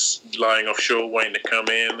it was lying offshore waiting to come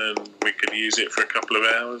in, and we could use it for a couple of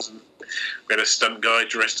hours. And we had a stunt guy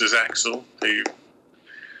dressed as Axel who,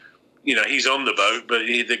 he's on the boat, but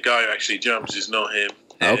the guy who actually jumps is not him.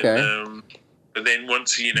 Okay. And then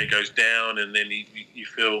once he goes down, and then you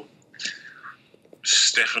feel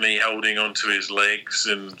Stephanie holding onto his legs,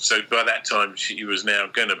 and so by that time she was now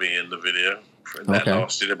going to be in the video. And that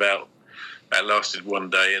lasted one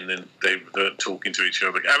day, and then they were talking to each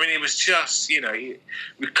other. I mean, it was just we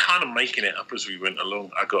were kind of making it up as we went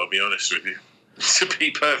along. I got to be honest with you, to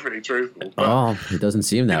be perfectly truthful. But, it doesn't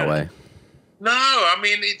seem that way. No, I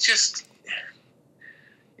mean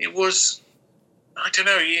it was. I don't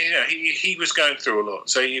know. He was going through a lot.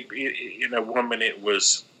 So 1 minute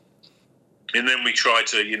was. And then we tried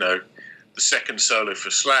to, the second solo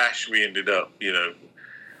for Slash, we ended up,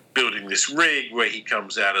 building this rig where he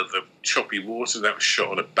comes out of the choppy water. That was shot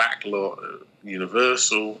on a back lot at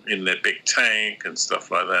Universal in their big tank and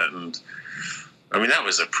stuff like that. And, I mean, that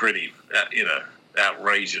was a pretty,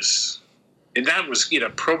 outrageous. And that was,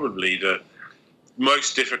 probably the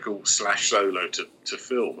most difficult Slash solo to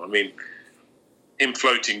film. I mean, him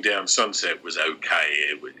floating down Sunset was okay.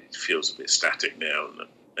 It feels a bit static now,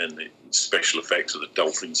 and the special effects of the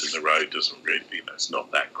dolphins in the road doesn't really, it's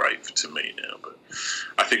not that great to me now. But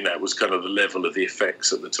I think that was kind of the level of the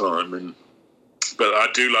effects at the time. But I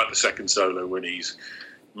do like the second solo when he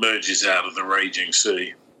merges out of the raging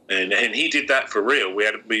sea, and he did that for real.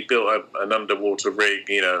 We built an underwater rig,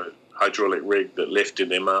 hydraulic rig that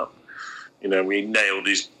lifted him up. We nailed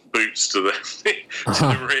his boots to the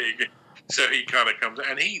rig. So he kind of comes,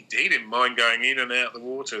 and he didn't mind going in and out of the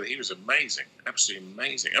water. He was amazing, absolutely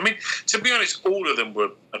amazing. I mean, to be honest, all of them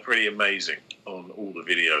are pretty amazing on all the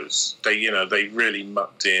videos. They really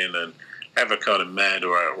mucked in and have a kind of mad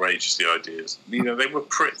or outrageous ideas. They were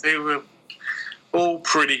all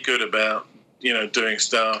pretty good about doing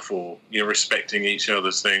stuff or respecting each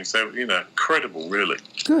other's things. They were incredible, really.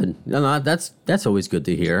 Good. No, that's always good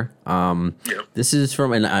to hear. This is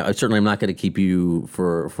from, and I certainly am not going to keep you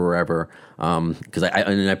for forever, because I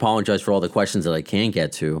apologize for all the questions that I can't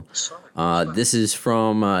get to. This is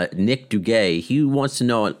from Nick Duguay. He wants to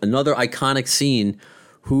know another iconic scene.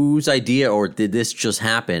 Whose idea, or did this just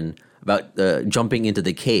happen, about jumping into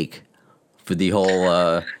the cake for the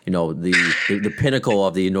whole, the pinnacle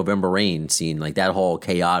of the November Rain scene, like that whole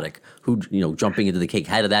chaotic, jumping into the cake?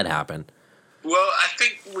 How did that happen? Well, I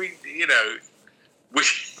think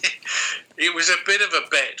it was a bit of a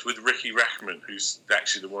bet with Ricky Rackman, who's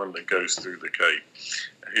actually the one that goes through the cake,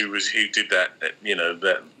 who did that,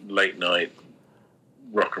 that late night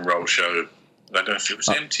rock and roll show. I don't know if it was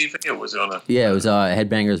MTV or was it on a... Yeah, it was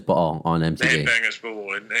Headbangers Ball on MTV. Headbangers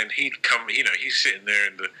Ball, and he'd come, he's sitting there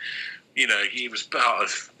and he was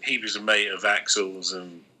a mate of Axel's,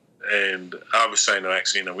 and I was saying to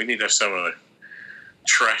Axel, we need to have someone to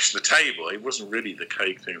trash the table. It wasn't really the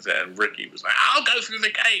cake thing there, and Ricky was like, I'll go through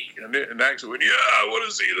the cake, and Axel went, yeah, I want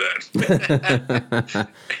to see that.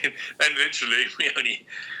 and literally we only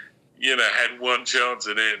had one chance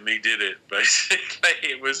at it, and he did it. Basically,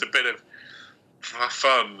 it was a bit of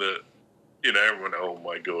fun that everyone, oh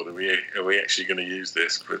my god, are we actually going to use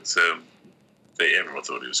this? But everyone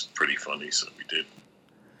thought it was pretty funny, so we did.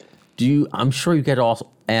 I'm sure you get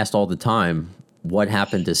asked all the time, what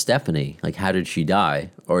happened to Stephanie? Like, how did she die?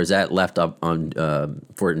 Or is that left up on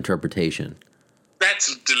for interpretation?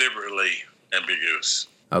 That's deliberately ambiguous.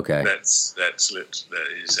 Okay. That is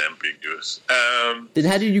ambiguous. Then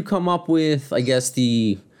how did you come up with, I guess,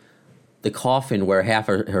 the coffin where half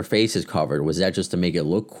her face is covered? Was that just to make it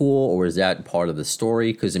look cool, or is that part of the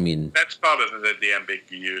story? Because, I mean... That's part of the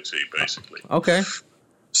ambiguity, basically. Okay.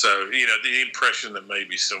 So, the impression that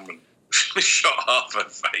maybe someone shot half her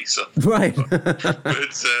face off. Right. But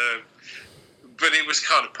it was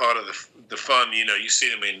kind of part of the fun. You see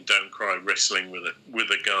them in Don't Cry wrestling with a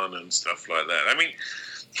gun and stuff like that. I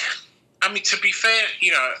mean, to be fair,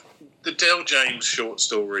 the Del James short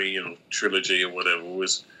story, trilogy or whatever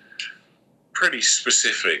was pretty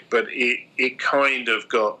specific, but it kind of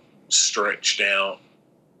got stretched out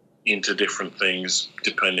into different things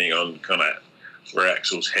depending on kind of where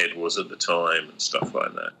Axel's head was at the time and stuff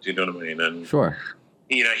like that. Do you know what I mean? And sure.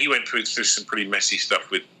 He went through some pretty messy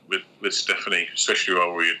stuff with Stephanie, especially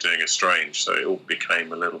while we were doing Estranged, so it all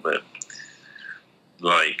became a little bit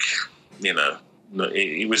like,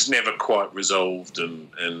 it was never quite resolved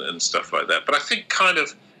and stuff like that. But I think kind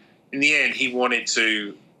of in the end he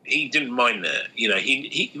didn't mind that.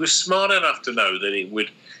 He was smart enough to know that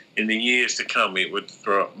in the years to come, it would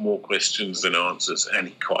throw up more questions than answers, and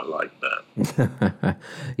he quite liked that.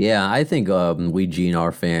 Yeah, I think we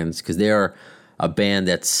GNR fans, because they're a band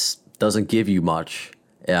that doesn't give you much,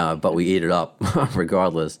 but we eat it up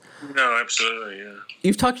regardless. No, absolutely, yeah.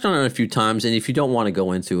 You've touched on it a few times, and if you don't want to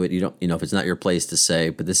go into it, if it's not your place to say,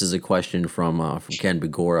 but this is a question from Ken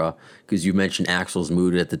Begora, because you mentioned Axl's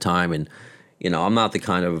mood at the time, and I'm not the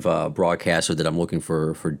kind of broadcaster that I'm looking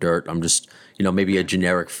for dirt. I'm just maybe a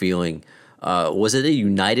generic feeling. Was it a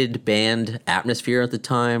united band atmosphere at the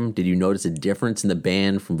time? Did you notice a difference in the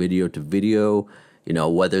band from video to video?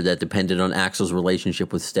 Whether that depended on Axl's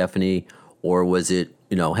relationship with Stephanie, or was it,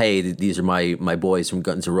 hey, these are my boys from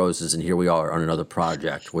Guns N' Roses, and here we are on another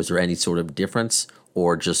project? Was there any sort of difference,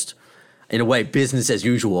 or just, in a way, business as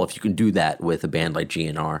usual if you can do that with a band like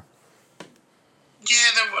GNR? Yeah,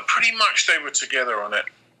 pretty much they were together on it.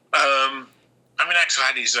 Axl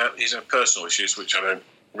had his own personal issues, which I don't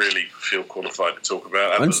really feel qualified to talk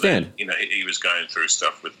about. I understand. Than, he was going through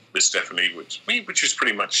stuff with Stephanie, which was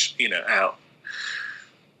pretty much, out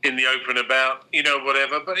in the open about,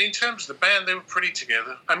 whatever. But in terms of the band, they were pretty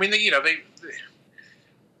together. I mean, they'd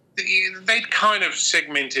kind of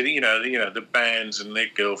segmented, the bands and their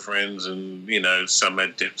girlfriends, and some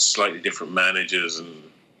had slightly different managers, and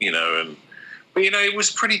but it was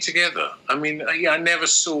pretty together. I mean, I never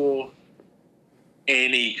saw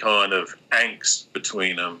any kind of angst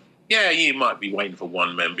between them. Yeah, you might be waiting for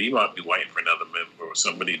one member, you might be waiting for another member, or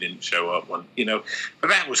somebody didn't show up. But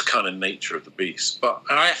that was kind of nature of the beast. But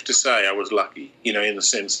I have to say, I was lucky, in the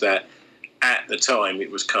sense that at the time it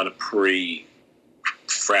was kind of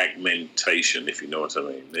pre-fragmentation, if you know what I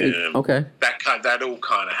mean. Okay. That all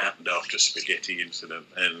kind of happened after Spaghetti incident,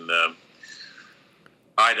 and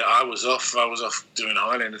I was off doing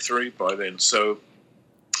Highlander 3 by then, so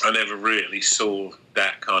I never really saw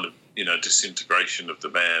that kind of disintegration of the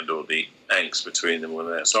band or the angst between them or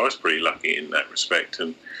that. So I was pretty lucky in that respect,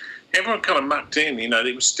 and everyone kind of mucked in.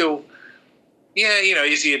 It was still,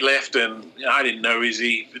 Izzy had left, and I didn't know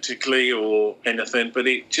Izzy particularly or anything, but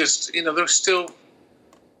it just, there was still,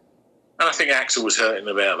 and I think Axl was hurting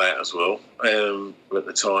about that as well at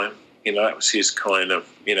the time. That was his kind of,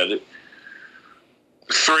 the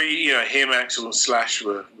three, him, Axl, and Slash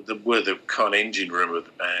were the kind of engine room of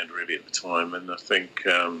the band really at the time, and I think.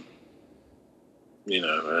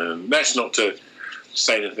 And that's not to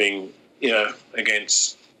say anything,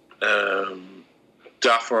 against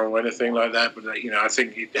Duffer or anything like that, but I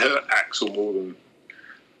think it hurt Axl more than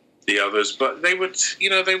the others. But they would,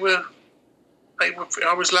 I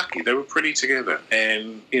was lucky. They were pretty together,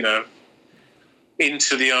 and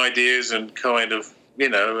into the ideas, and kind of,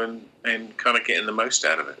 and kind of getting the most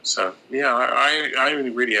out of it. So I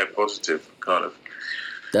only really had positive kind of.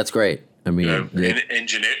 That's great. I mean,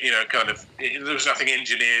 engineer. Kind of. There was nothing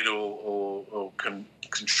engineered or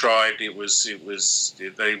contrived. It was.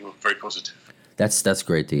 They were very positive. That's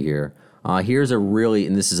great to hear. Here's a really,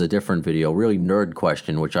 and this is a different video, really nerd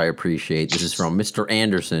question, which I appreciate. This is from Mr.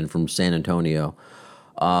 Anderson from San Antonio.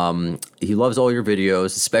 He loves all your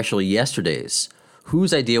videos, especially yesterday's.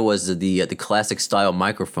 Whose idea was the classic style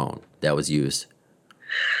microphone that was used?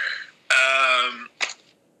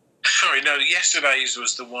 Sorry, no. Yesterday's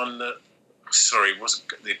was the one that. Sorry,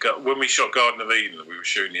 wasn't when we shot Garden of Eden that we were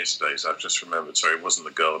shooting yesterday's. I've just remembered. Sorry, it wasn't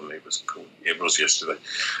the garden. It was cool. It was yesterday.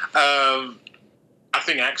 I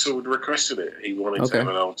think Axl had requested it. He wanted to have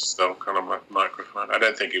an old style kind of microphone. I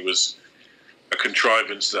don't think it was a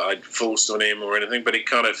contrivance that I'd forced on him or anything, but it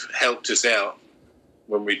kind of helped us out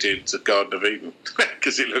when we did the Garden of Eden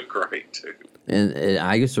because it looked great too. And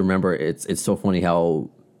I used to remember it's so funny how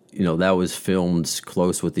that was filmed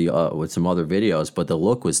close with the with some other videos, but the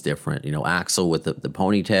look was different. Axl with the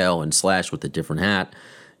ponytail and Slash with the different hat,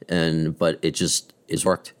 but it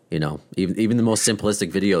worked. Even the most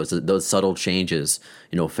simplistic videos, those subtle changes,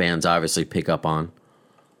 fans obviously pick up on.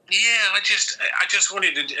 Yeah, I just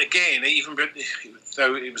wanted to, again, even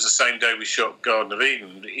though it was the same day we shot Garden of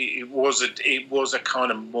Eden, it was a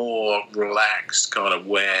kind of more relaxed kind of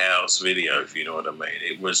warehouse video, if you know what I mean.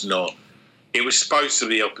 It was not. It was supposed to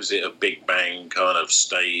be the opposite of Big Bang kind of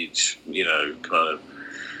stage, kind of,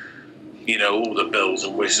 all the bells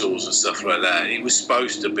and whistles and stuff like that. It was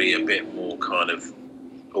supposed to be a bit more kind of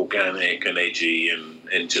organic and edgy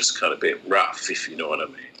and just kind of a bit rough, if you know what I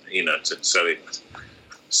mean.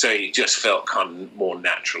 So it just felt kind of more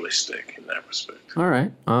naturalistic in that respect. All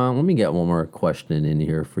right. Let me get one more question in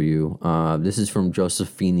here for you. This is from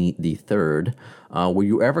Josephine III. Were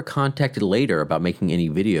you ever contacted later about making any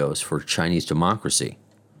videos for Chinese Democracy?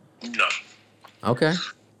 No. Okay.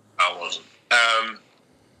 I wasn't.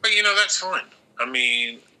 But, that's fine. I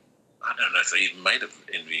mean, I don't know if they even made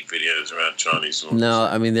any videos around Chinese. No,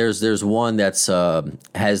 I mean there's one that's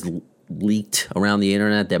has leaked around the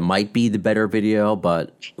internet that might be the better video,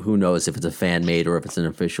 but who knows if it's a fan made or if it's an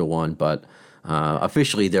official one. But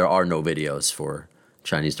officially, there are no videos for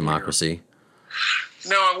Chinese Democracy.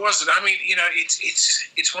 No, I wasn't. I mean,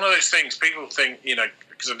 it's one of those things. People think,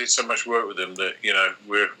 because I did so much work with them, that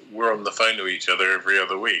we're on the phone to each other every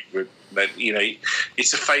other week. But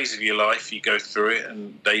it's a phase of your life. You go through it,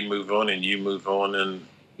 and they move on, and you move on, and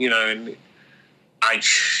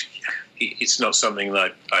it's not something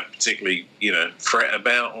that I particularly fret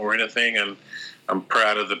about or anything. And I'm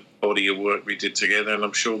proud of the body of work we did together, and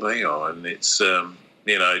I'm sure they are. And it's I'd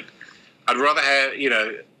rather have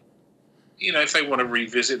if they want to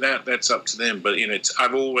revisit that, that's up to them. But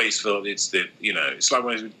I've always felt it's like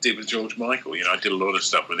when I did with George Michael. I did a lot of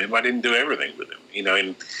stuff with him. I didn't do everything with him.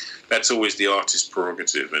 And that's always the artist's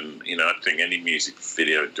prerogative. And I think any music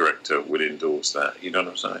video director would endorse that. You know what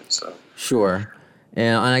I'm saying? So sure.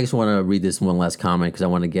 And I just want to read this one last comment because I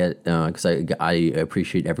want to get because I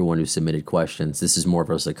appreciate everyone who submitted questions. This is more of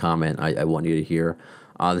us a comment I want you to hear.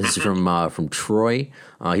 This is from Troy.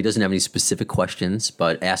 He doesn't have any specific questions,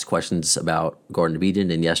 but asked questions about Garden of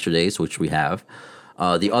Eden and Yesterday's, which we have.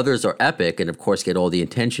 The others are epic and, of course, get all the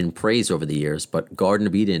attention, praise over the years. But Garden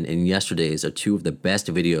of Eden and Yesterday's are two of the best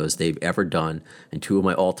videos they've ever done and two of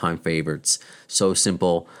my all-time favorites. So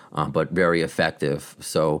simple, but very effective.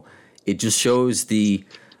 So it just shows the,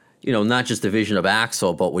 not just the vision of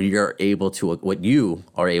Axl, but what you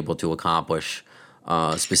are able to accomplish.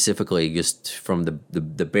 Specifically, just from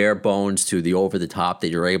the bare bones to the over the top, that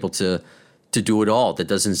you're able to do it all. That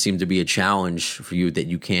doesn't seem to be a challenge for you that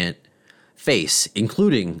you can't face,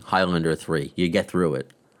 including Highlander 3. You get through it.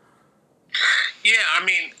 Yeah, I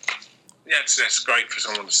mean, that's great for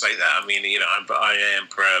someone to say that. I mean, I am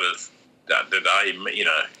proud of that I,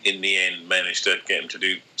 in the end managed to get them to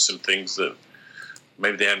do some things that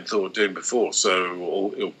maybe they hadn't thought of doing before.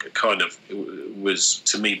 So it was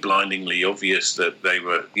to me blindingly obvious that they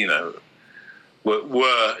were,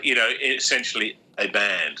 were essentially a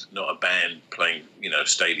band, not a band playing,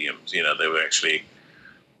 stadiums. They were actually,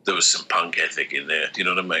 there was some punk ethic in there. Do you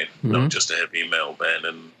know what I mean? Mm-hmm. Not just a heavy metal band.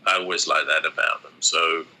 And I always like that about them.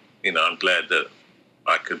 So, I'm glad that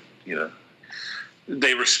I could,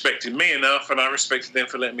 they respected me enough and I respected them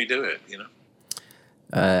for letting me do it,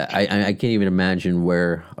 I can't even imagine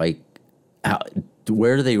where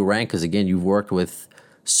do they rank? Because again, you've worked with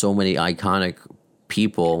so many iconic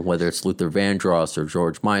people, whether it's Luther Vandross or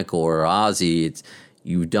George Michael or Ozzy.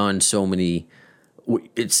 You've done so many.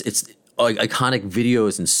 It's iconic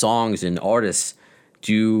videos and songs and artists.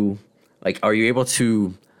 Are you able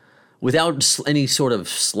to, without any sort of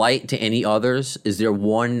slight to any others? Is there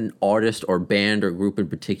one artist or band or group in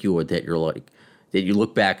particular that you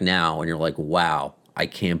look back now and you're like, wow, I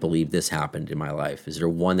can't believe this happened in my life? Is there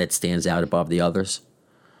one that stands out above the others?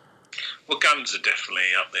 Well, Guns are definitely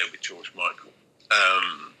up there with George Michael.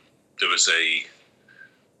 There was a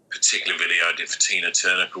particular video I did for Tina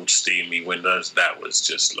Turner called Steamy Windows. That was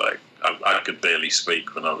just like, I could barely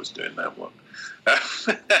speak when I was doing that one.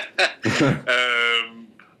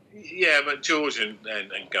 Yeah, but George and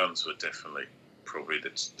Guns were definitely probably the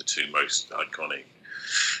two most iconic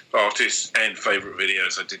artists and favourite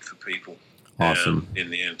videos I did for people. Awesome. In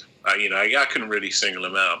the end, I couldn't really single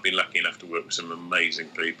them out. I've been lucky enough to work with some amazing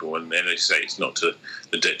people, and then they say it's not to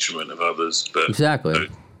the detriment of others, but exactly.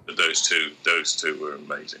 Those two were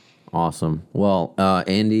amazing. Awesome. Well,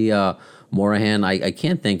 Andy Morahan, I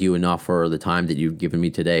can't thank you enough for the time that you've given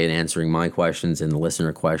me today and answering my questions and the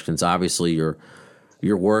listener questions. Obviously, your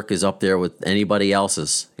work is up there with anybody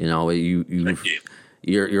else's. Thank you.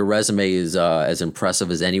 Your resume is as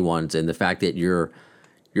impressive as anyone's, and the fact that you're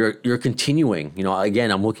continuing.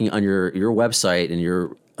 Again, I'm looking on your website, and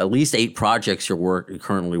you're at least 8 projects you're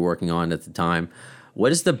currently working on at the time.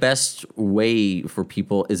 What is the best way for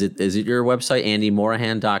people? Is it your website,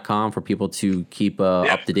 andymorahan.com, for people to keep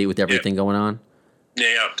up to date with everything going on?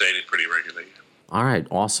 Yeah, updated pretty regularly. All right,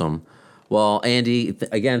 awesome. Well, Andy,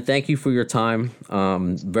 again, thank you for your time.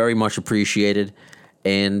 Very much appreciated,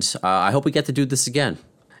 and I hope we get to do this again.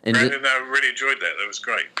 And Brandon, I really enjoyed that. That was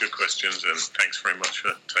great. Good questions, and thanks very much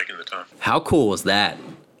for taking the time. How cool was that?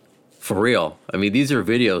 For real. I mean, these are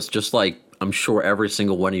videos just like I'm sure every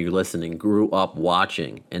single one of you listening grew up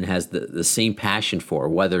watching and has the same passion for,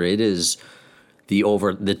 whether it is the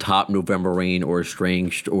over-the-top November Rain or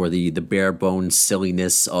Estranged or the bare bones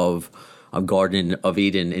silliness of Garden of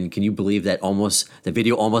Eden. And can you believe that the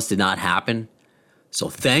video almost did not happen? So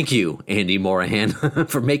thank you, Andy Morahan,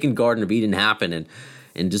 for making Garden of Eden happen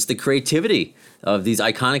and just the creativity of these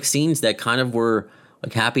iconic scenes that kind of were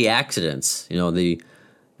like happy accidents. You know, the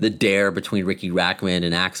dare between Ricky Rackman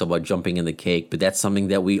and Axel about jumping in the cake, but that's something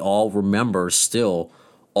that we all remember still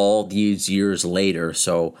all these years later.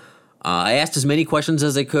 So I asked as many questions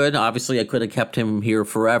as I could. Obviously, I could have kept him here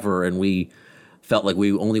forever, and we felt like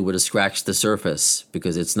we only would have scratched the surface,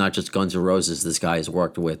 because it's not just Guns N' Roses this guy has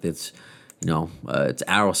worked with. It's, it's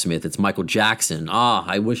Aerosmith, it's Michael Jackson.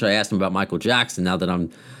 I wish I asked him about Michael Jackson now that I'm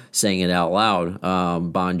saying it out loud.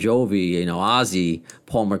 Bon Jovi, Ozzy,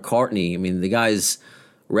 Paul McCartney. I mean, the guy's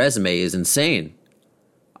resume is insane.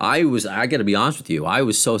 I got to be honest with you, I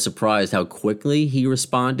was so surprised how quickly he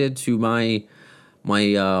responded to my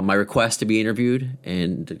request to be interviewed,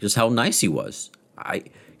 and just how nice he was.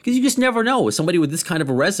 Because you just never know. With somebody with this kind of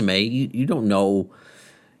a resume, you don't know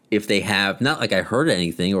if they have, not like I heard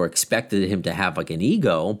anything or expected him to have like an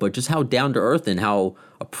ego, but just how down to earth and how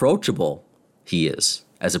approachable he is.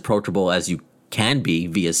 As approachable as you can be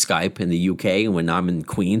via Skype in the UK when I'm in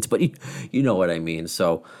Queens, but you know what I mean.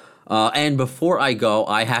 So, and before I go,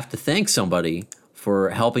 I have to thank somebody for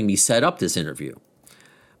helping me set up this interview.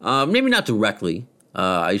 Maybe not directly.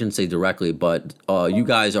 I shouldn't say directly, but you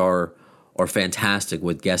guys are fantastic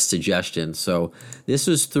with guest suggestions. So this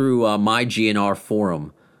was through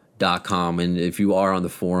mygnrforum.com, and if you are on the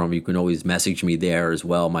forum, you can always message me there as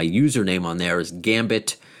well. My username on there is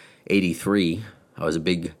Gambit83. I was a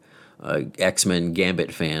big X-Men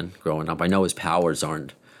Gambit fan growing up. I know his powers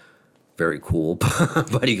aren't very cool,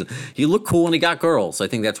 but he looked cool and he got girls. I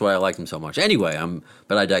think that's why I liked him so much. Anyway,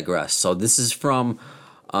 but I digress. So this is from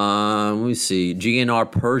let me see,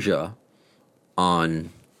 GNR Persia on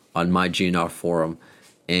my GNR forum,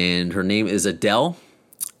 and her name is Adele,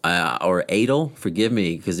 or Adel, forgive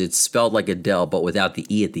me, because it's spelled like Adele, but without the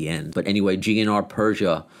E at the end. But anyway, GNR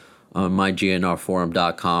Persia on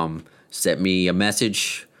mygnrforum.com sent me a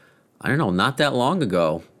message, I don't know, not that long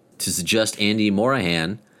ago, to suggest Andy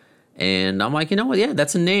Morahan, and I'm like, you know what, yeah,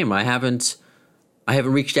 that's a name I haven't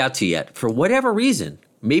reached out to yet, for whatever reason.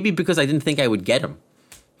 Maybe because I didn't think I would get him.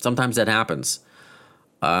 Sometimes that happens.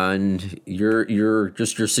 And your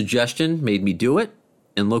suggestion made me do it,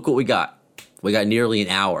 and look what we got. We got nearly an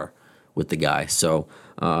hour with the guy. So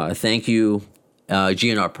thank you,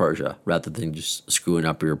 GNR Persia, rather than just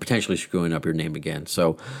potentially screwing up your name again.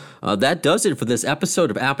 So that does it for this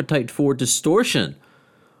episode of Appetite for Distortion.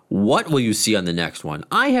 What will you see on the next one?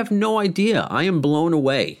 I have no idea. I am blown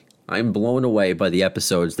away. I am blown away by the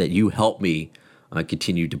episodes that you help me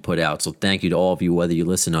continue to put out. So thank you to all of you, whether you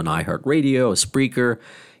listen on iHeartRadio, Spreaker,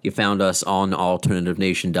 you found us on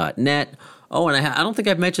alternativenation.net. Oh, and I don't think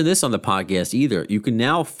I've mentioned this on the podcast either. You can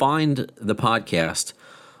now find the podcast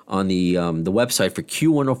on the website for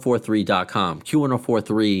Q1043.com.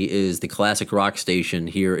 Q1043 is the classic rock station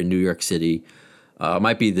here in New York City.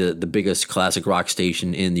 Might be the biggest classic rock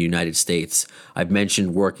station in the United States. I've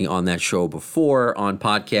mentioned working on that show before on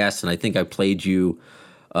podcasts, and I think I played you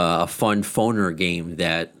a fun phoner game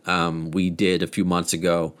that we did a few months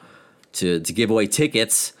ago to give away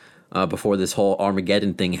tickets before this whole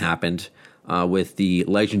Armageddon thing happened with the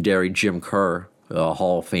legendary Jim Kerr,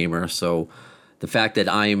 Hall of Famer. So the fact that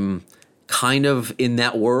I'm kind of in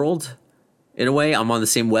that world, in a way, I'm on the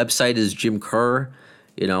same website as Jim Kerr,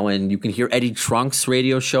 and you can hear Eddie Trunk's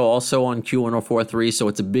radio show also on Q1043, so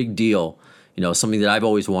it's a big deal. Something that I've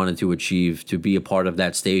always wanted to achieve, to be a part of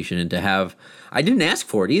that station and to have. I didn't ask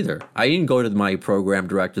for it either. I didn't go to my program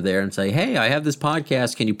director there and say, hey, I have this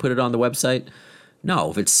podcast. Can you put it on the website?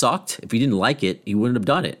 No, if it sucked, if he didn't like it, he wouldn't have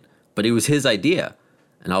done it. But it was his idea.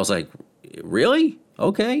 And I was like, really?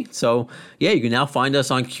 Okay. So, yeah, you can now find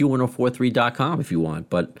us on Q1043.com if you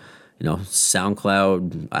want. But,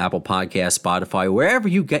 SoundCloud, Apple Podcasts, Spotify, wherever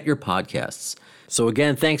you get your podcasts. So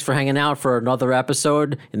again, thanks for hanging out for another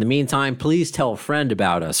episode. In the meantime, please tell a friend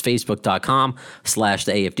about us.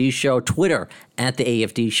 Facebook.com/The AFD Show. Twitter @The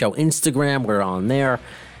AFD Show. Instagram, we're on there.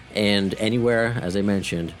 And anywhere, as I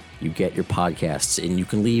mentioned, you get your podcasts. And you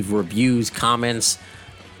can leave reviews, comments,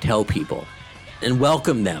 tell people, and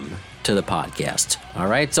welcome them to the podcast. All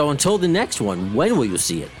right, so until the next one, when will you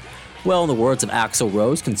see it? Well, in the words of Axl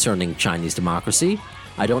Rose concerning Chinese democracy,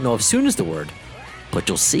 I don't know if soon is the word, but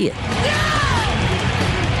you'll see it.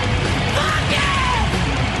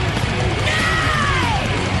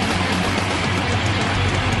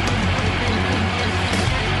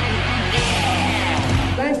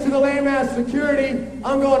 Thanks to the lame-ass security,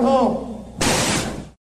 I'm going home.